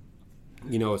mean,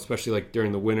 especially like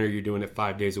during the winter, you're doing it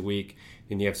 5 days a week,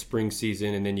 and you have spring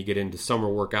season, and then you get into summer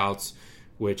workouts,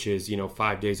 which is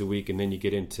 5 days a week, and then you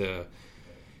get into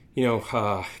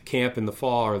camp in the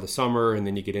fall or the summer, and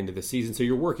then you get into the season. So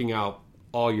you're working out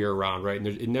all year round, right? And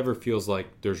it never feels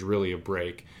like there's really a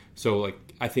break. So like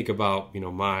I think about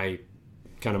my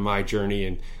journey,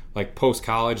 and like post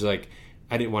college, like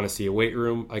I didn't want to see a weight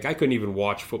room. Like I couldn't even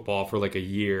watch football for like a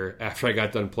year after I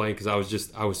got done playing, because I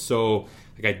was so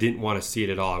like I didn't want to see it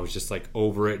at all. I was just like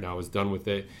over it, and I was done with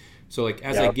it. So like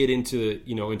as I get into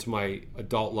into my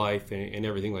adult life and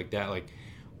everything like that, like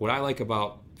what I like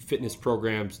about fitness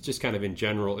programs just kind of in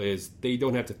general is they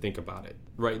don't have to think about it,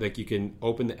 right? Like you can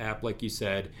open the app like you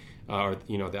said, or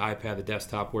the iPad, the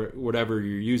desktop, whatever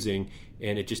you're using,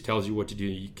 and it just tells you what to do.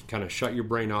 You can kind of shut your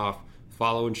brain off,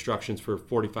 follow instructions for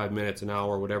 45 minutes, an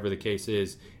hour, whatever the case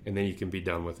is, and then you can be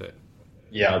done with it.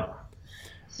 Yeah,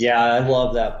 I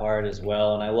love that part as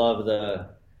well, and I love the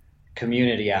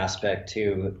community aspect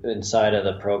too inside of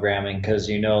the programming, because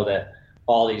that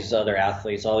all these other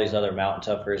athletes, all these other mountain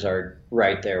toughers are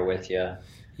right there with you.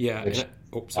 Yeah.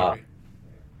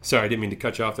 Sorry, I didn't mean to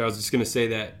cut you off there. I was just going to say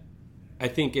that I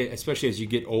think, especially as you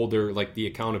get older, like the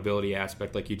accountability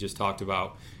aspect, like you just talked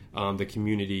about, the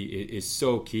community is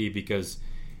so key, because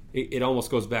it almost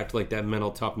goes back to like that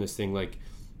mental toughness thing. Like,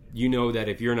 that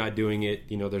if you're not doing it,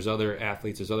 there's other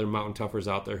athletes, there's other mountain toughers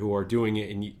out there who are doing it,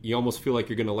 and you almost feel like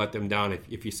you're going to let them down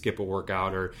if you skip a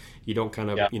workout, or you don't kind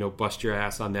of, bust your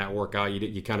ass on that workout.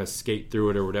 You kind of skate through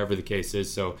it, or whatever the case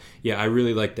is. So yeah, I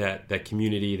really like that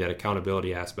community, that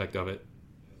accountability aspect of it.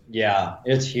 Yeah,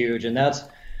 it's huge. And that's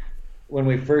when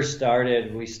we first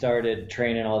started, we started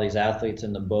training all these athletes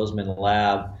in the Bozeman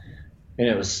lab, and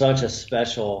it was such a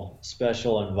special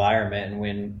environment. And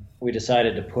when we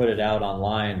decided to put it out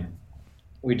online,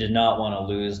 we did not want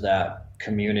to lose that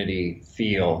community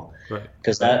feel, right?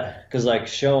 Because like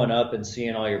showing up and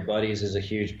seeing all your buddies is a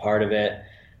huge part of it,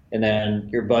 and then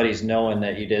your buddies knowing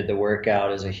that you did the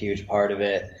workout is a huge part of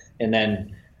it, and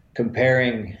then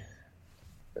comparing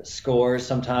scores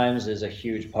sometimes is a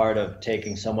huge part of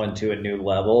taking someone to a new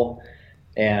level,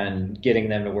 and getting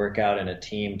them to work out in a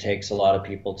team takes a lot of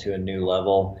people to a new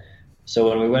level. So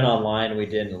when we went online, we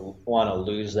didn't want to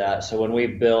lose that. So when we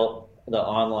built the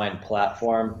online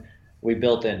platform, we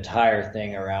built the entire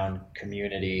thing around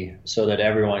community, so that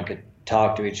everyone could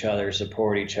talk to each other,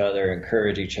 support each other,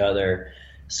 encourage each other,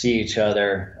 see each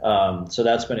other. So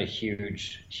that's been a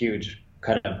huge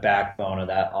kind of backbone of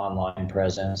that online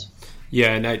presence.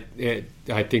 Yeah, and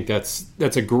I think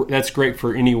that's great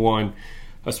for anyone,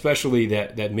 especially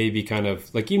that maybe kind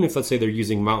of like, even if let's say they're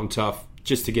using Mountain Tough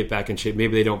just to get back in shape.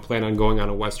 Maybe they don't plan on going on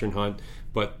a Western hunt,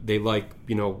 but they like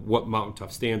what Mountain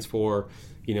Tough stands for,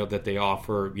 that they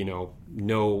offer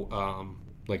no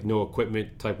like no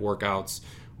equipment type workouts,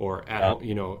 or at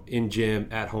in gym,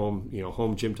 at home,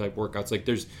 home gym type workouts. Like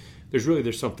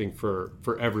there's something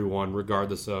for everyone,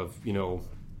 regardless of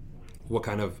what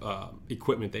kind of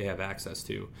equipment they have access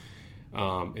to.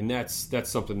 And that's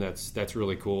something that's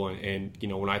really cool. And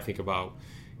when I think about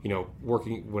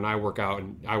when I work out,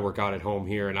 and I work out at home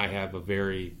here, and I have a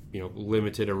very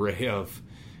limited array of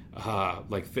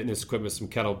like fitness equipment, some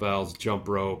kettlebells, jump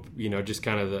rope, just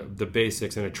kind of the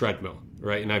basics, and a treadmill,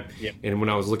 right? And when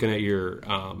I was looking at your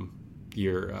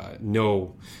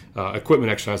no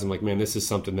equipment exercise, I'm like, man, this is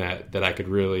something that I could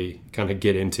really kind of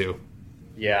get into.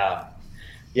 Yeah,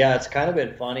 it's kind of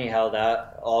been funny how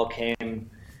that all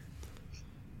came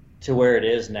to where it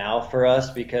is now for us,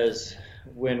 because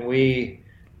when we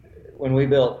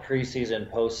built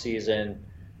preseason, postseason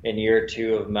in year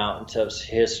 2 of Mountain Tough's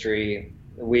history,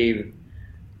 we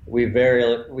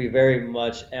very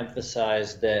much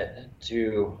emphasized that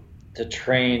to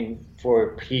train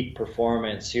for peak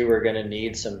performance, you were going to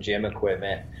need some gym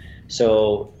equipment.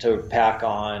 So to pack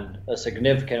on a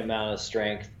significant amount of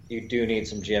strength, you do need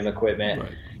some gym equipment.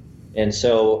 Right. And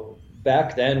so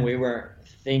back then we weren't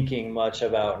thinking much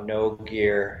about no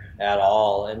gear at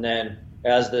all. And then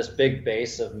as this big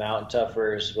base of Mountain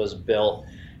Toughers was built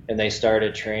and they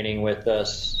started training with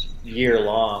us year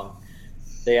long,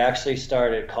 they actually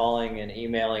started calling and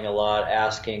emailing a lot,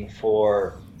 asking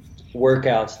for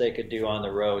workouts they could do on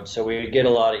the road. So we would get a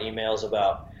lot of emails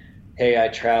about, hey, I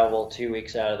travel 2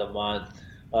 weeks out of the month.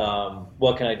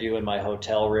 What can I do in my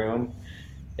hotel room?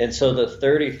 And so the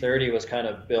 30-30 was kind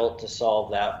of built to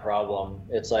solve that problem.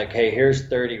 It's like, hey, here's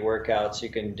 30 workouts you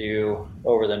can do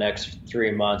over the next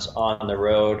 3 months on the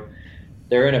road.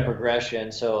 They're in a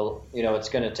progression, so it's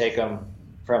going to take them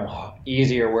from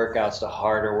easier workouts to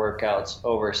harder workouts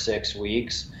over 6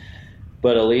 weeks.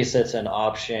 But at least it's an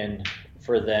option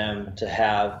for them to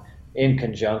have in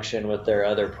conjunction with their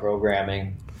other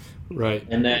programming. Right.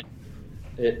 And then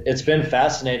it's been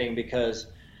fascinating because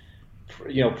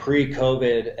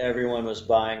pre-COVID, everyone was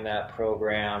buying that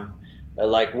program,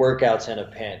 like workouts in a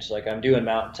pinch. Like I'm doing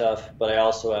Mountain Tough, but I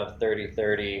also have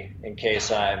 30-30 in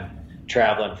case I'm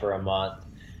traveling for a month.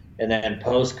 And then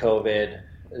post-COVID,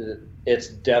 it's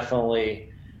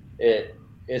definitely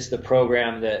it's the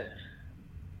program that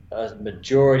a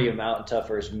majority of Mountain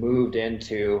Toughers moved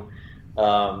into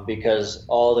because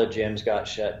all the gyms got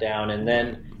shut down. And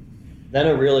then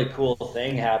a really cool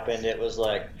thing happened. It was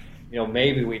like,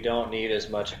 maybe we don't need as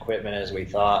much equipment as we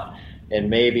thought, and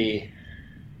maybe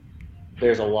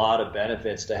there's a lot of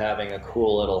benefits to having a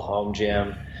cool little home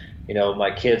gym.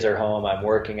 My kids are home, I'm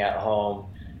working at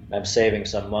home, I'm saving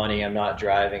some money, I'm not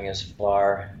driving as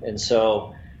far. And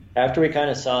so after we kind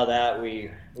of saw that, we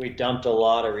dumped a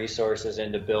lot of resources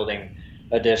into building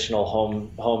additional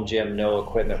home gym no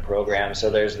equipment programs. So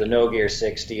there's the No Gear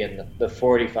 60 and the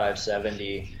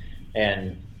 4570,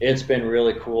 and it's been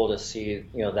really cool to see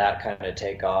that kind of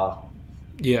take off.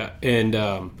 Yeah, and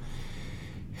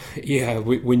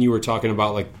when you were talking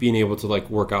about like being able to like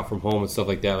work out from home and stuff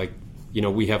like that, like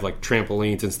we have like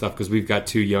trampolines and stuff because we've got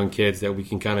 2 young kids that we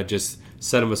can kind of just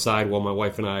set them aside while my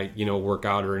wife and I work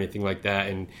out or anything like that.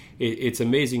 And it's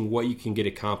amazing what you can get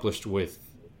accomplished with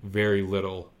very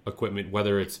little equipment,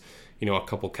 whether it's a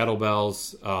couple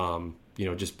kettlebells,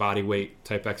 just body weight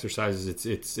type exercises.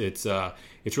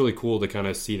 It's really cool to kind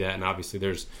of see that. And obviously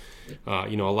there's a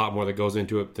lot more that goes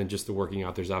into it than just the working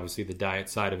out. There's obviously the diet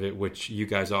side of it, which you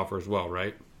guys offer as well,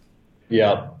 right?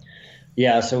 Yeah.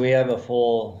 So we have a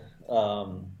full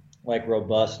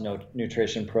robust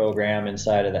nutrition program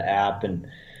inside of the app, and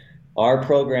our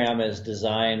program is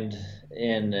designed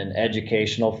in an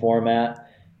educational format.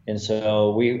 And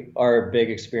so our big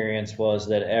experience was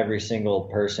that every single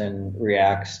person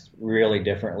reacts really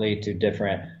differently to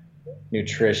different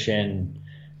nutrition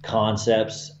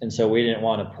concepts. And so we didn't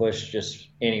want to push just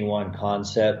any one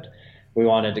concept. We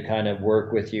wanted to kind of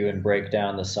work with you and break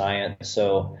down the science.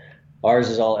 So ours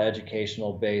is all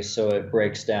educational based. So it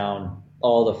breaks down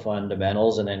all the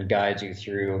fundamentals and then guides you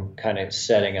through kind of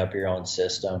setting up your own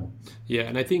system. Yeah.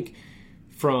 And I think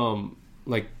from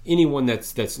like anyone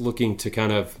that's looking to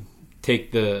kind of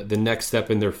take the next step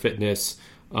in their fitness,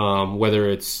 whether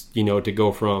it's, to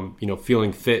go from,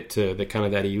 feeling fit to the kind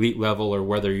of that elite level, or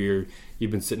whether you've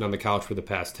been sitting on the couch for the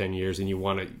past 10 years and you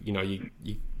want to,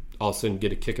 you all of a sudden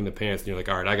get a kick in the pants and you're like,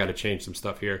 all right, I got to change some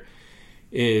stuff here,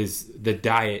 is the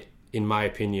diet, in my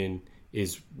opinion,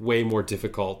 is way more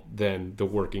difficult than the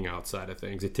working out side of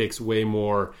things. It takes way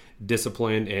more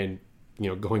discipline and,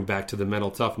 going back to the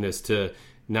mental toughness to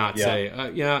not say,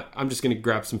 I'm just going to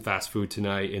grab some fast food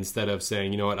tonight, instead of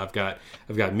saying, you know what, I've got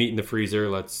meat in the freezer.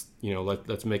 Let's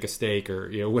make a steak,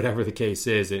 or, whatever the case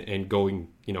is, and going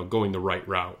the right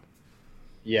route.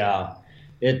 Yeah,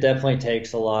 it definitely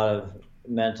takes a lot of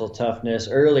mental toughness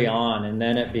early on, and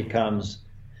then it becomes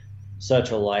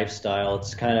such a lifestyle.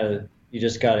 It's kind of, you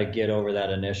just got to get over that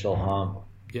initial hump.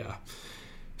 Yeah.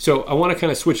 So I want to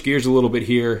kind of switch gears a little bit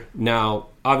here. Now,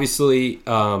 obviously,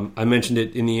 I mentioned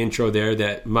it in the intro there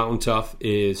that Mountain Tough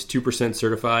is 2%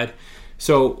 certified.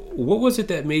 So what was it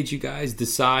that made you guys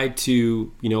decide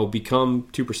to, become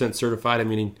 2% certified? I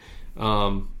mean,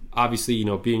 obviously,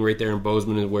 being right there in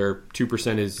Bozeman where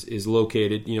 2% is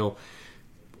located,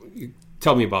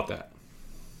 tell me about that.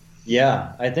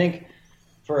 Yeah, I think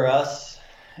for us,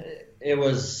 it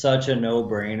was such a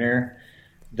no-brainer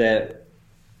that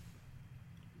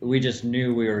we just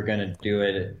knew we were going to do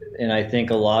it. And I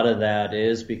think a lot of that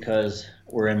is because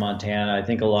we're in Montana. I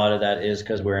think a lot of that is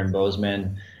because we're in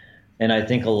Bozeman. And I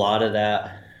think a lot of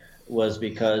that was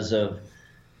because of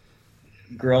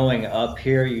growing up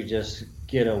here. You just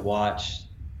get to watch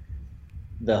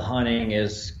the hunting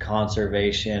is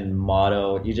conservation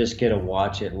motto. You just get to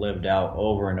watch it lived out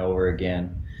over and over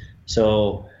again.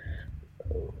 So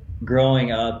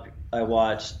growing up, I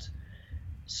watched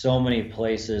so many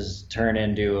places turn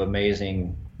into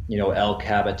amazing, elk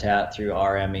habitat through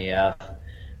RMEF.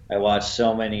 I watched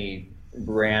so many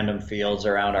random fields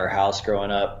around our house growing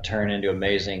up turn into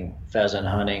amazing pheasant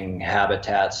hunting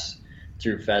habitats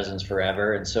through Pheasants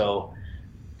Forever. And so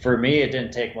for me, it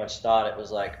didn't take much thought. It was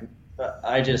like,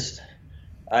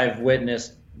 I've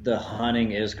witnessed the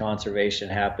hunting is conservation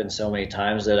happen so many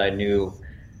times that I knew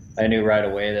right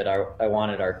away that I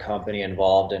wanted our company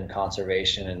involved in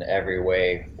conservation in every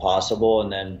way possible.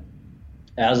 And then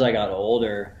as I got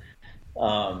older,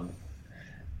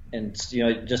 and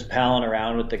just palling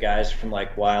around with the guys from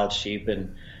like Wild Sheep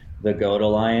and the Goat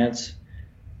Alliance,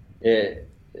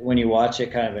 when you watch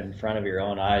it kind of in front of your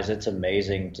own eyes, it's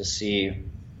amazing to see,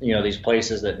 these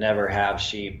places that never have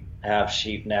sheep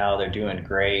now. They're doing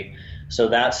great. So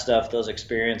that stuff, those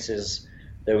experiences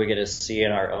that we get to see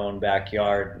in our own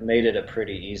backyard, made it a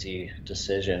pretty easy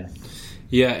decision.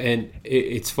 Yeah, and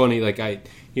it's funny, like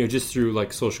just through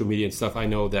like social media and stuff, I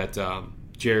know that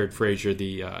Jared Frazier,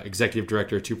 the executive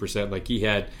director of 2%, like he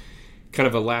had kind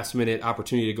of a last minute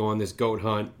opportunity to go on this goat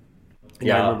hunt. And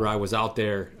I remember I was out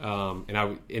there,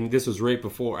 and this was right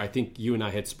before, I think you and I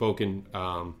had spoken,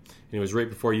 and it was right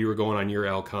before you were going on your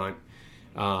elk hunt,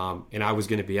 and I was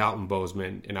going to be out in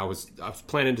Bozeman, and I was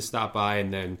planning to stop by.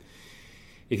 And then,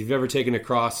 if you've ever taken a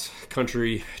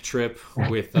cross-country trip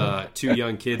with two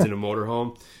young kids in a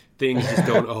motorhome, things just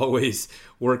don't always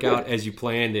work out as you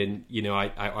planned. And,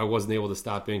 I wasn't able to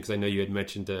stop in because I know you had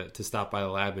mentioned to stop by the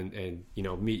lab and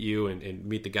meet you and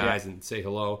meet the guys and say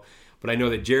hello. But I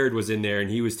know that Jared was in there, and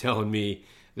he was telling me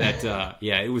that,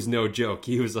 it was no joke.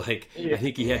 He was like, I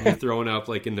think he had me thrown up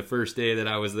like in the first day that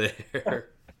I was there.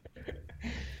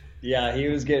 Yeah, he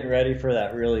was getting ready for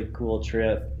that really cool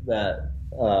trip, that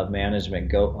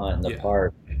management goat hunt in the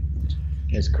park.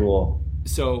 It's cool.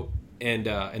 So, and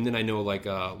then I know like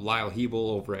Lyle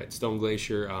Hebel over at Stone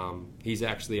Glacier. He's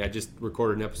actually, I just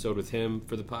recorded an episode with him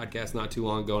for the podcast not too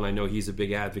long ago, and I know he's a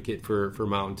big advocate for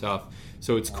Mountain Tough.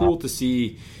 So it's cool to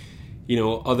see,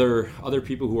 other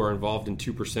people who are involved in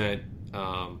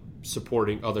 2%,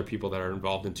 supporting other people that are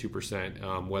involved in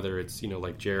 2%, whether it's,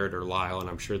 like Jared or Lyle, and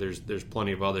I'm sure there's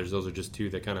plenty of others. Those are just two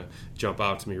that kind of jump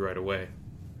out to me right away.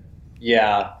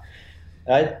 Yeah.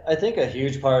 I think a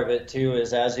huge part of it too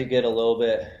is as you get a little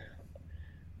bit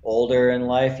older in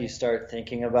life, you start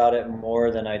thinking about it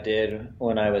more than I did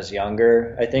when I was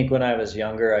younger. I think when I was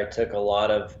younger, I took a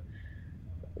lot of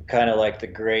kind of like the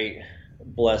great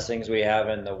blessings we have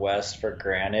in the West for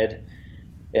granted.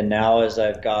 And now as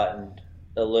I've gotten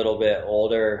a little bit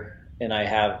older and I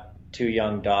have two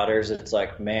young daughters, it's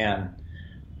like, man,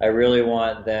 I really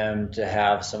want them to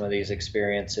have some of these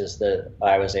experiences that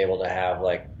I was able to have.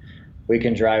 Like, we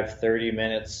can drive 30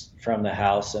 minutes from the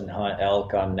house and hunt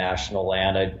elk on national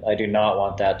land. I do not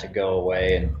want that to go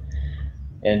away.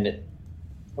 And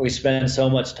we spend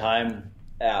so much time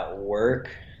at work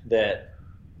that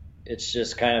it's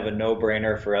just kind of a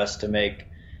no-brainer for us to make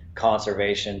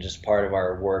conservation just part of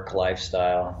our work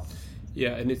lifestyle.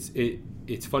 Yeah, and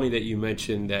it's funny that you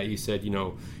mentioned that. You said,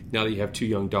 now that you have two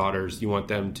young daughters, you want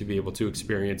them to be able to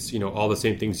experience, all the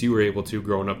same things you were able to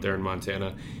growing up there in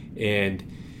Montana. And,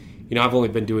 I've only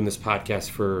been doing this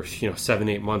podcast for,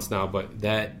 7-8 months now, but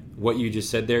what you just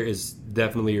said there is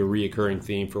definitely a reoccurring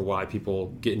theme for why people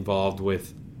get involved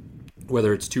with,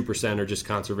 whether it's 2% or just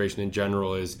conservation in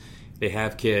general, is they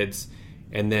have kids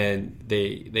and then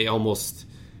they almost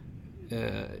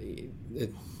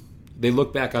they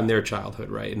look back on their childhood,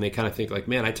 right? And they kind of think like,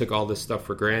 man, I took all this stuff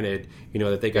for granted,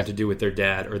 that they got to do with their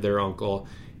dad or their uncle.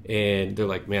 And they're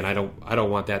like, man, I don't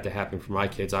want that to happen for my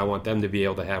kids. I want them to be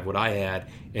able to have what I had,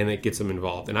 and it gets them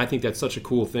involved. And I think that's such a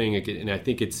cool thing. And I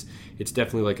think it's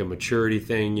definitely like a maturity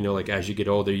thing. Like as you get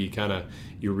older,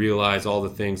 you realize all the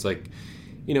things like,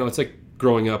 it's like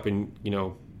growing up and,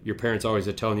 your parents always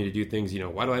are telling you to do things,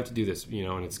 why do I have to do this?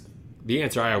 And it's the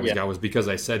answer I always got was because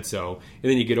I said so.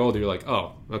 And then you get older, you're like,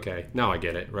 oh, okay, now I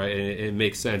get it, right? And it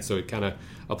makes sense. So it kind of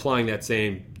applying that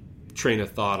same train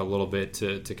of thought a little bit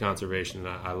to conservation.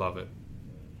 I love it.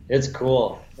 It's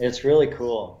cool. It's really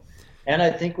cool. And I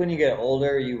think when you get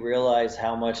older, you realize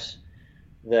how much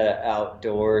the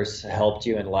outdoors helped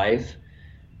you in life.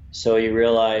 So you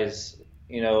realize,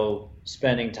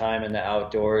 spending time in the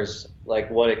outdoors, like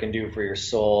what it can do for your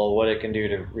soul, what it can do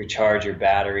to recharge your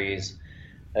batteries.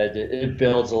 It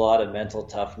builds a lot of mental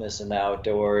toughness in the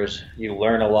outdoors. You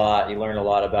learn a lot. You learn a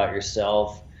lot about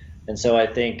yourself. And so I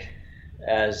think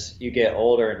as you get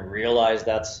older and realize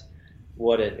that's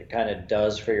what it kind of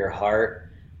does for your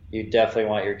heart, you definitely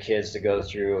want your kids to go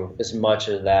through as much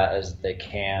of that as they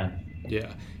can.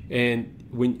 Yeah. And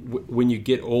when you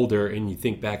get older and you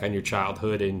think back on your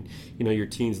childhood and your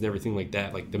teens and everything like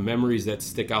that, like the memories that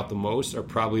stick out the most are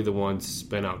probably the ones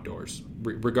spent outdoors,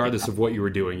 regardless of what you were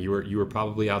doing. You were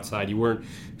probably outside. You weren't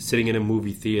sitting in a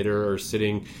movie theater or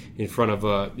sitting in front of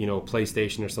a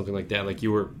PlayStation or something like that. Like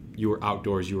you were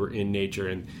outdoors. You were in nature,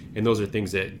 and those are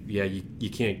things that you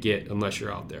can't get unless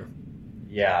you're out there.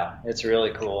 Yeah, it's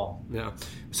really cool. Yeah.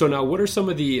 So now, what are some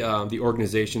of the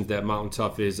organizations that Mountain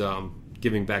Tough is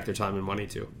giving back their time and money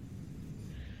to?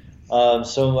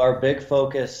 So our big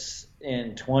focus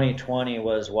in 2020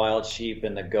 was Wild Sheep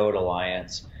and the Goat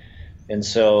Alliance. And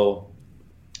so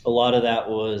a lot of that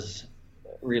was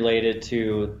related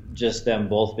to just them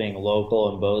both being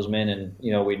local in Bozeman. And,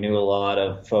 we knew a lot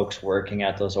of folks working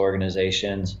at those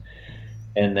organizations.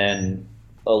 And then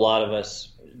a lot of us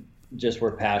just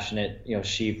were passionate,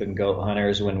 sheep and goat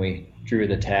hunters when we drew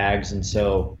the tags. And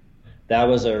so that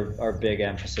was our big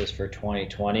emphasis for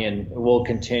 2020, and we'll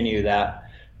continue that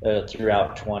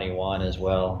throughout 21 as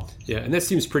well. Yeah, and that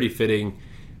seems pretty fitting.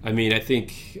 I mean, I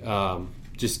think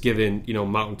just given,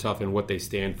 Mountain Tough and what they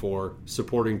stand for,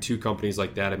 supporting two companies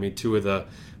like that, I mean, two of the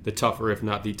tougher, if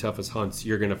not the toughest hunts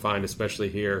you're going to find, especially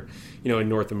here, in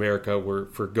North America, where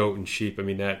for goat and sheep, I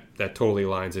mean, that totally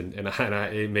aligns, and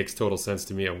it makes total sense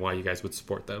to me on why you guys would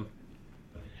support them.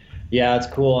 Yeah, it's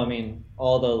cool. I mean,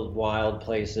 all the wild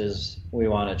places we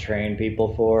want to train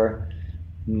people for,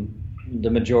 the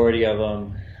majority of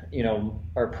them,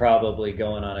 are probably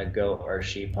going on a goat or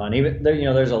sheep hunt. Even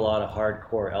there's a lot of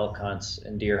hardcore elk hunts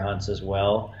and deer hunts as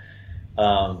well.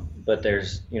 But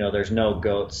there's no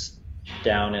goats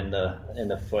down in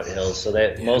the foothills. So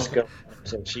most goat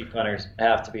hunters and sheep hunters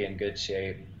have to be in good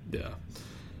shape. Yeah.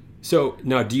 So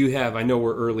now, do you have? I know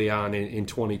we're early on in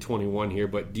 2021 here,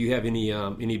 but do you have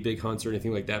any big hunts or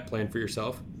anything like that planned for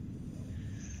yourself?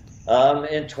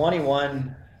 In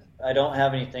 21, I don't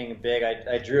have anything big.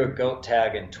 I drew a goat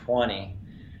tag in 20,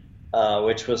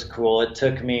 which was cool. It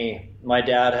took me. My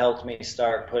dad helped me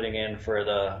start putting in for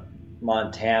the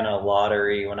Montana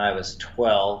lottery when I was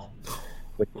 12,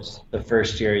 which was the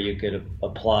first year you could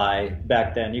apply.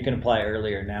 Back then, you can apply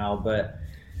earlier now, but.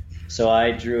 So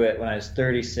I drew it when I was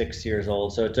 36 years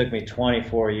old. So it took me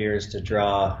 24 years to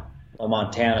draw a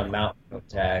Montana mountain goat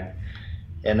tag.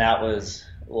 And that was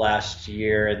last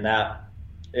year. And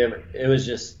it was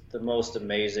just the most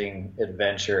amazing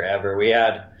adventure ever. We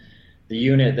had the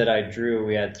unit that I drew,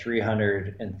 we had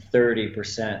 330%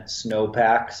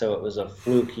 snowpack. So it was a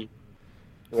fluky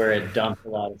where it dumped a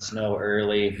lot of snow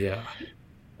early. Yeah.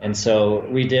 And so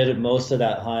we did most of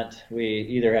that hunt. We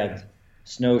either had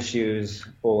snowshoes,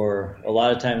 or a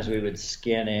lot of times we would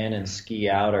skin in and ski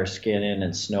out, or skin in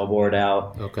and snowboard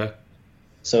out. Okay.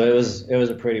 So it was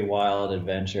a pretty wild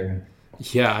adventure.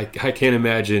 Yeah, I can't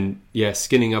imagine. Yeah,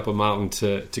 skinning up a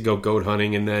mountain to go goat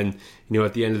hunting, and then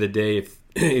at the end of the day,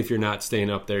 if you're not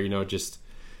staying up there, just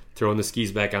throwing the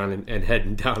skis back on and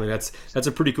heading down, and that's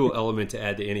a pretty cool element to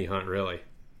add to any hunt, really.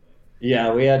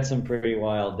 Yeah, we had some pretty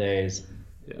wild days.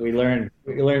 Yeah. We learned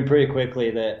pretty quickly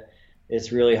that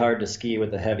it's really hard to ski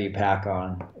with a heavy pack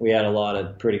on. We had a lot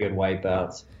of pretty good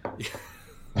wipeouts.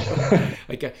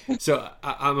 Okay, so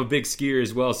I'm a big skier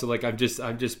as well. So like I'm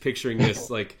just picturing this,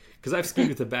 like, because I've skied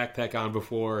with a backpack on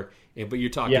before, but you're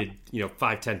talking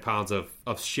 5-10 pounds of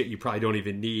shit you probably don't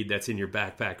even need that's in your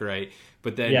backpack, right?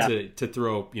 But then to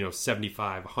throw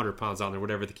 75, 100 pounds on there,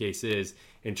 whatever the case is,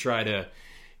 and try to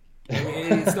I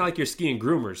mean, it's not like you're skiing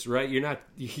groomers, right?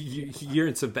 You're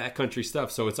in some backcountry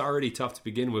stuff, so it's already tough to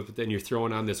begin with, but then you're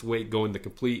throwing on this weight going the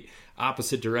complete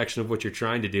opposite direction of what you're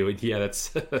trying to do. And yeah, that's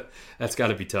got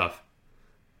to be tough.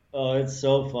 Oh, it's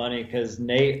so funny because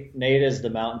Nate is the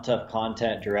Mountain Tough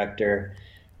content director,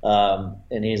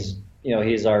 and he's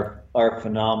our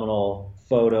phenomenal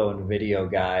photo and video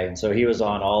guy, and so he was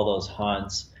on all those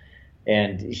hunts,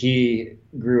 and he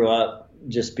grew up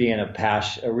just being a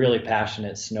really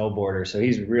passionate snowboarder. So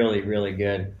he's really, really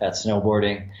good at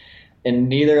snowboarding. And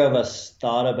neither of us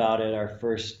thought about it our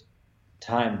first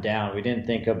time down. We didn't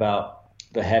think about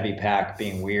the heavy pack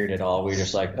being weird at all. We were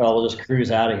just like, oh, we'll just cruise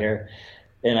out of here.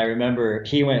 And I remember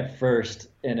he went first,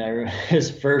 and his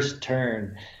first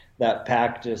turn, that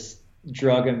pack just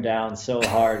drug him down so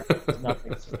hard.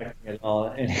 Nothing expecting at all.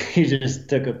 And he just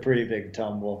took a pretty big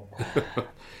tumble.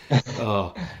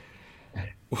 Oh.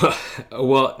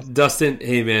 Well, Dustin,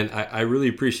 hey man, I really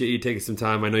appreciate you taking some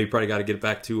time. I know you probably got to get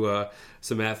back to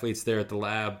some athletes there at the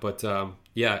lab, but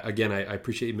yeah, again, I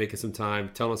appreciate you making some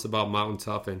time, telling us about Mountain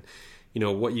Tough and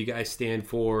what you guys stand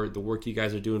for, the work you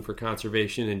guys are doing for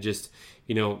conservation, and just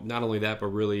not only that, but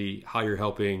really how you're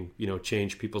helping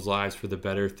change people's lives for the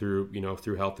better through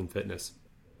health and fitness.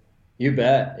 You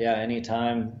bet. Yeah,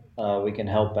 anytime we can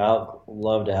help out,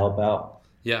 love to help out.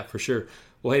 Yeah, for sure.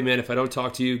 Well, hey, man, if I don't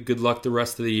talk to you, good luck the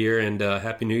rest of the year, and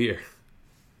Happy New Year.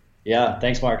 Yeah,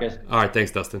 thanks, Marcus. All right,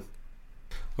 thanks, Dustin.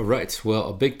 All right, well,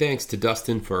 a big thanks to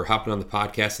Dustin for hopping on the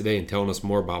podcast today and telling us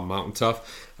more about Mountain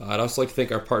Tough. I'd also like to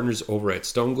thank our partners over at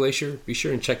Stone Glacier. Be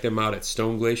sure and check them out at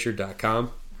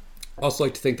stoneglacier.com. Also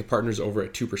like to thank the partners over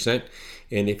at 2%.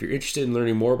 And if you're interested in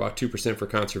learning more about 2% for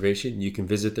conservation, you can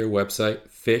visit their website,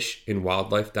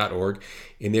 fishandwildlife.org.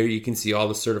 And there you can see all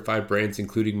the certified brands,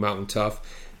 including Mountain Tough,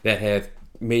 that have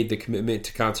made the commitment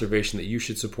to conservation that you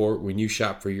should support when you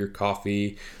shop for your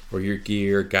coffee or your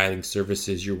gear, guiding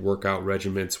services, your workout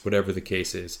regimens, whatever the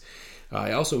case is.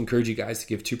 I also encourage you guys to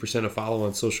give 2% a follow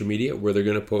on social media, where they're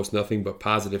going to post nothing but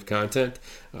positive content.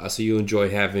 So you'll enjoy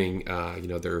having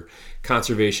their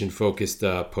conservation-focused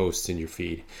posts in your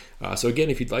feed. So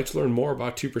again, if you'd like to learn more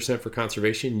about 2% for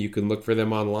conservation, you can look for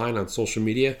them online on social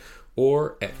media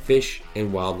or at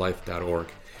fishandwildlife.org.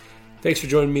 Thanks for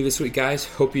joining me this week, guys.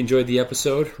 Hope you enjoyed the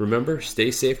episode. Remember, stay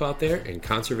safe out there, and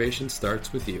conservation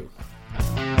starts with you.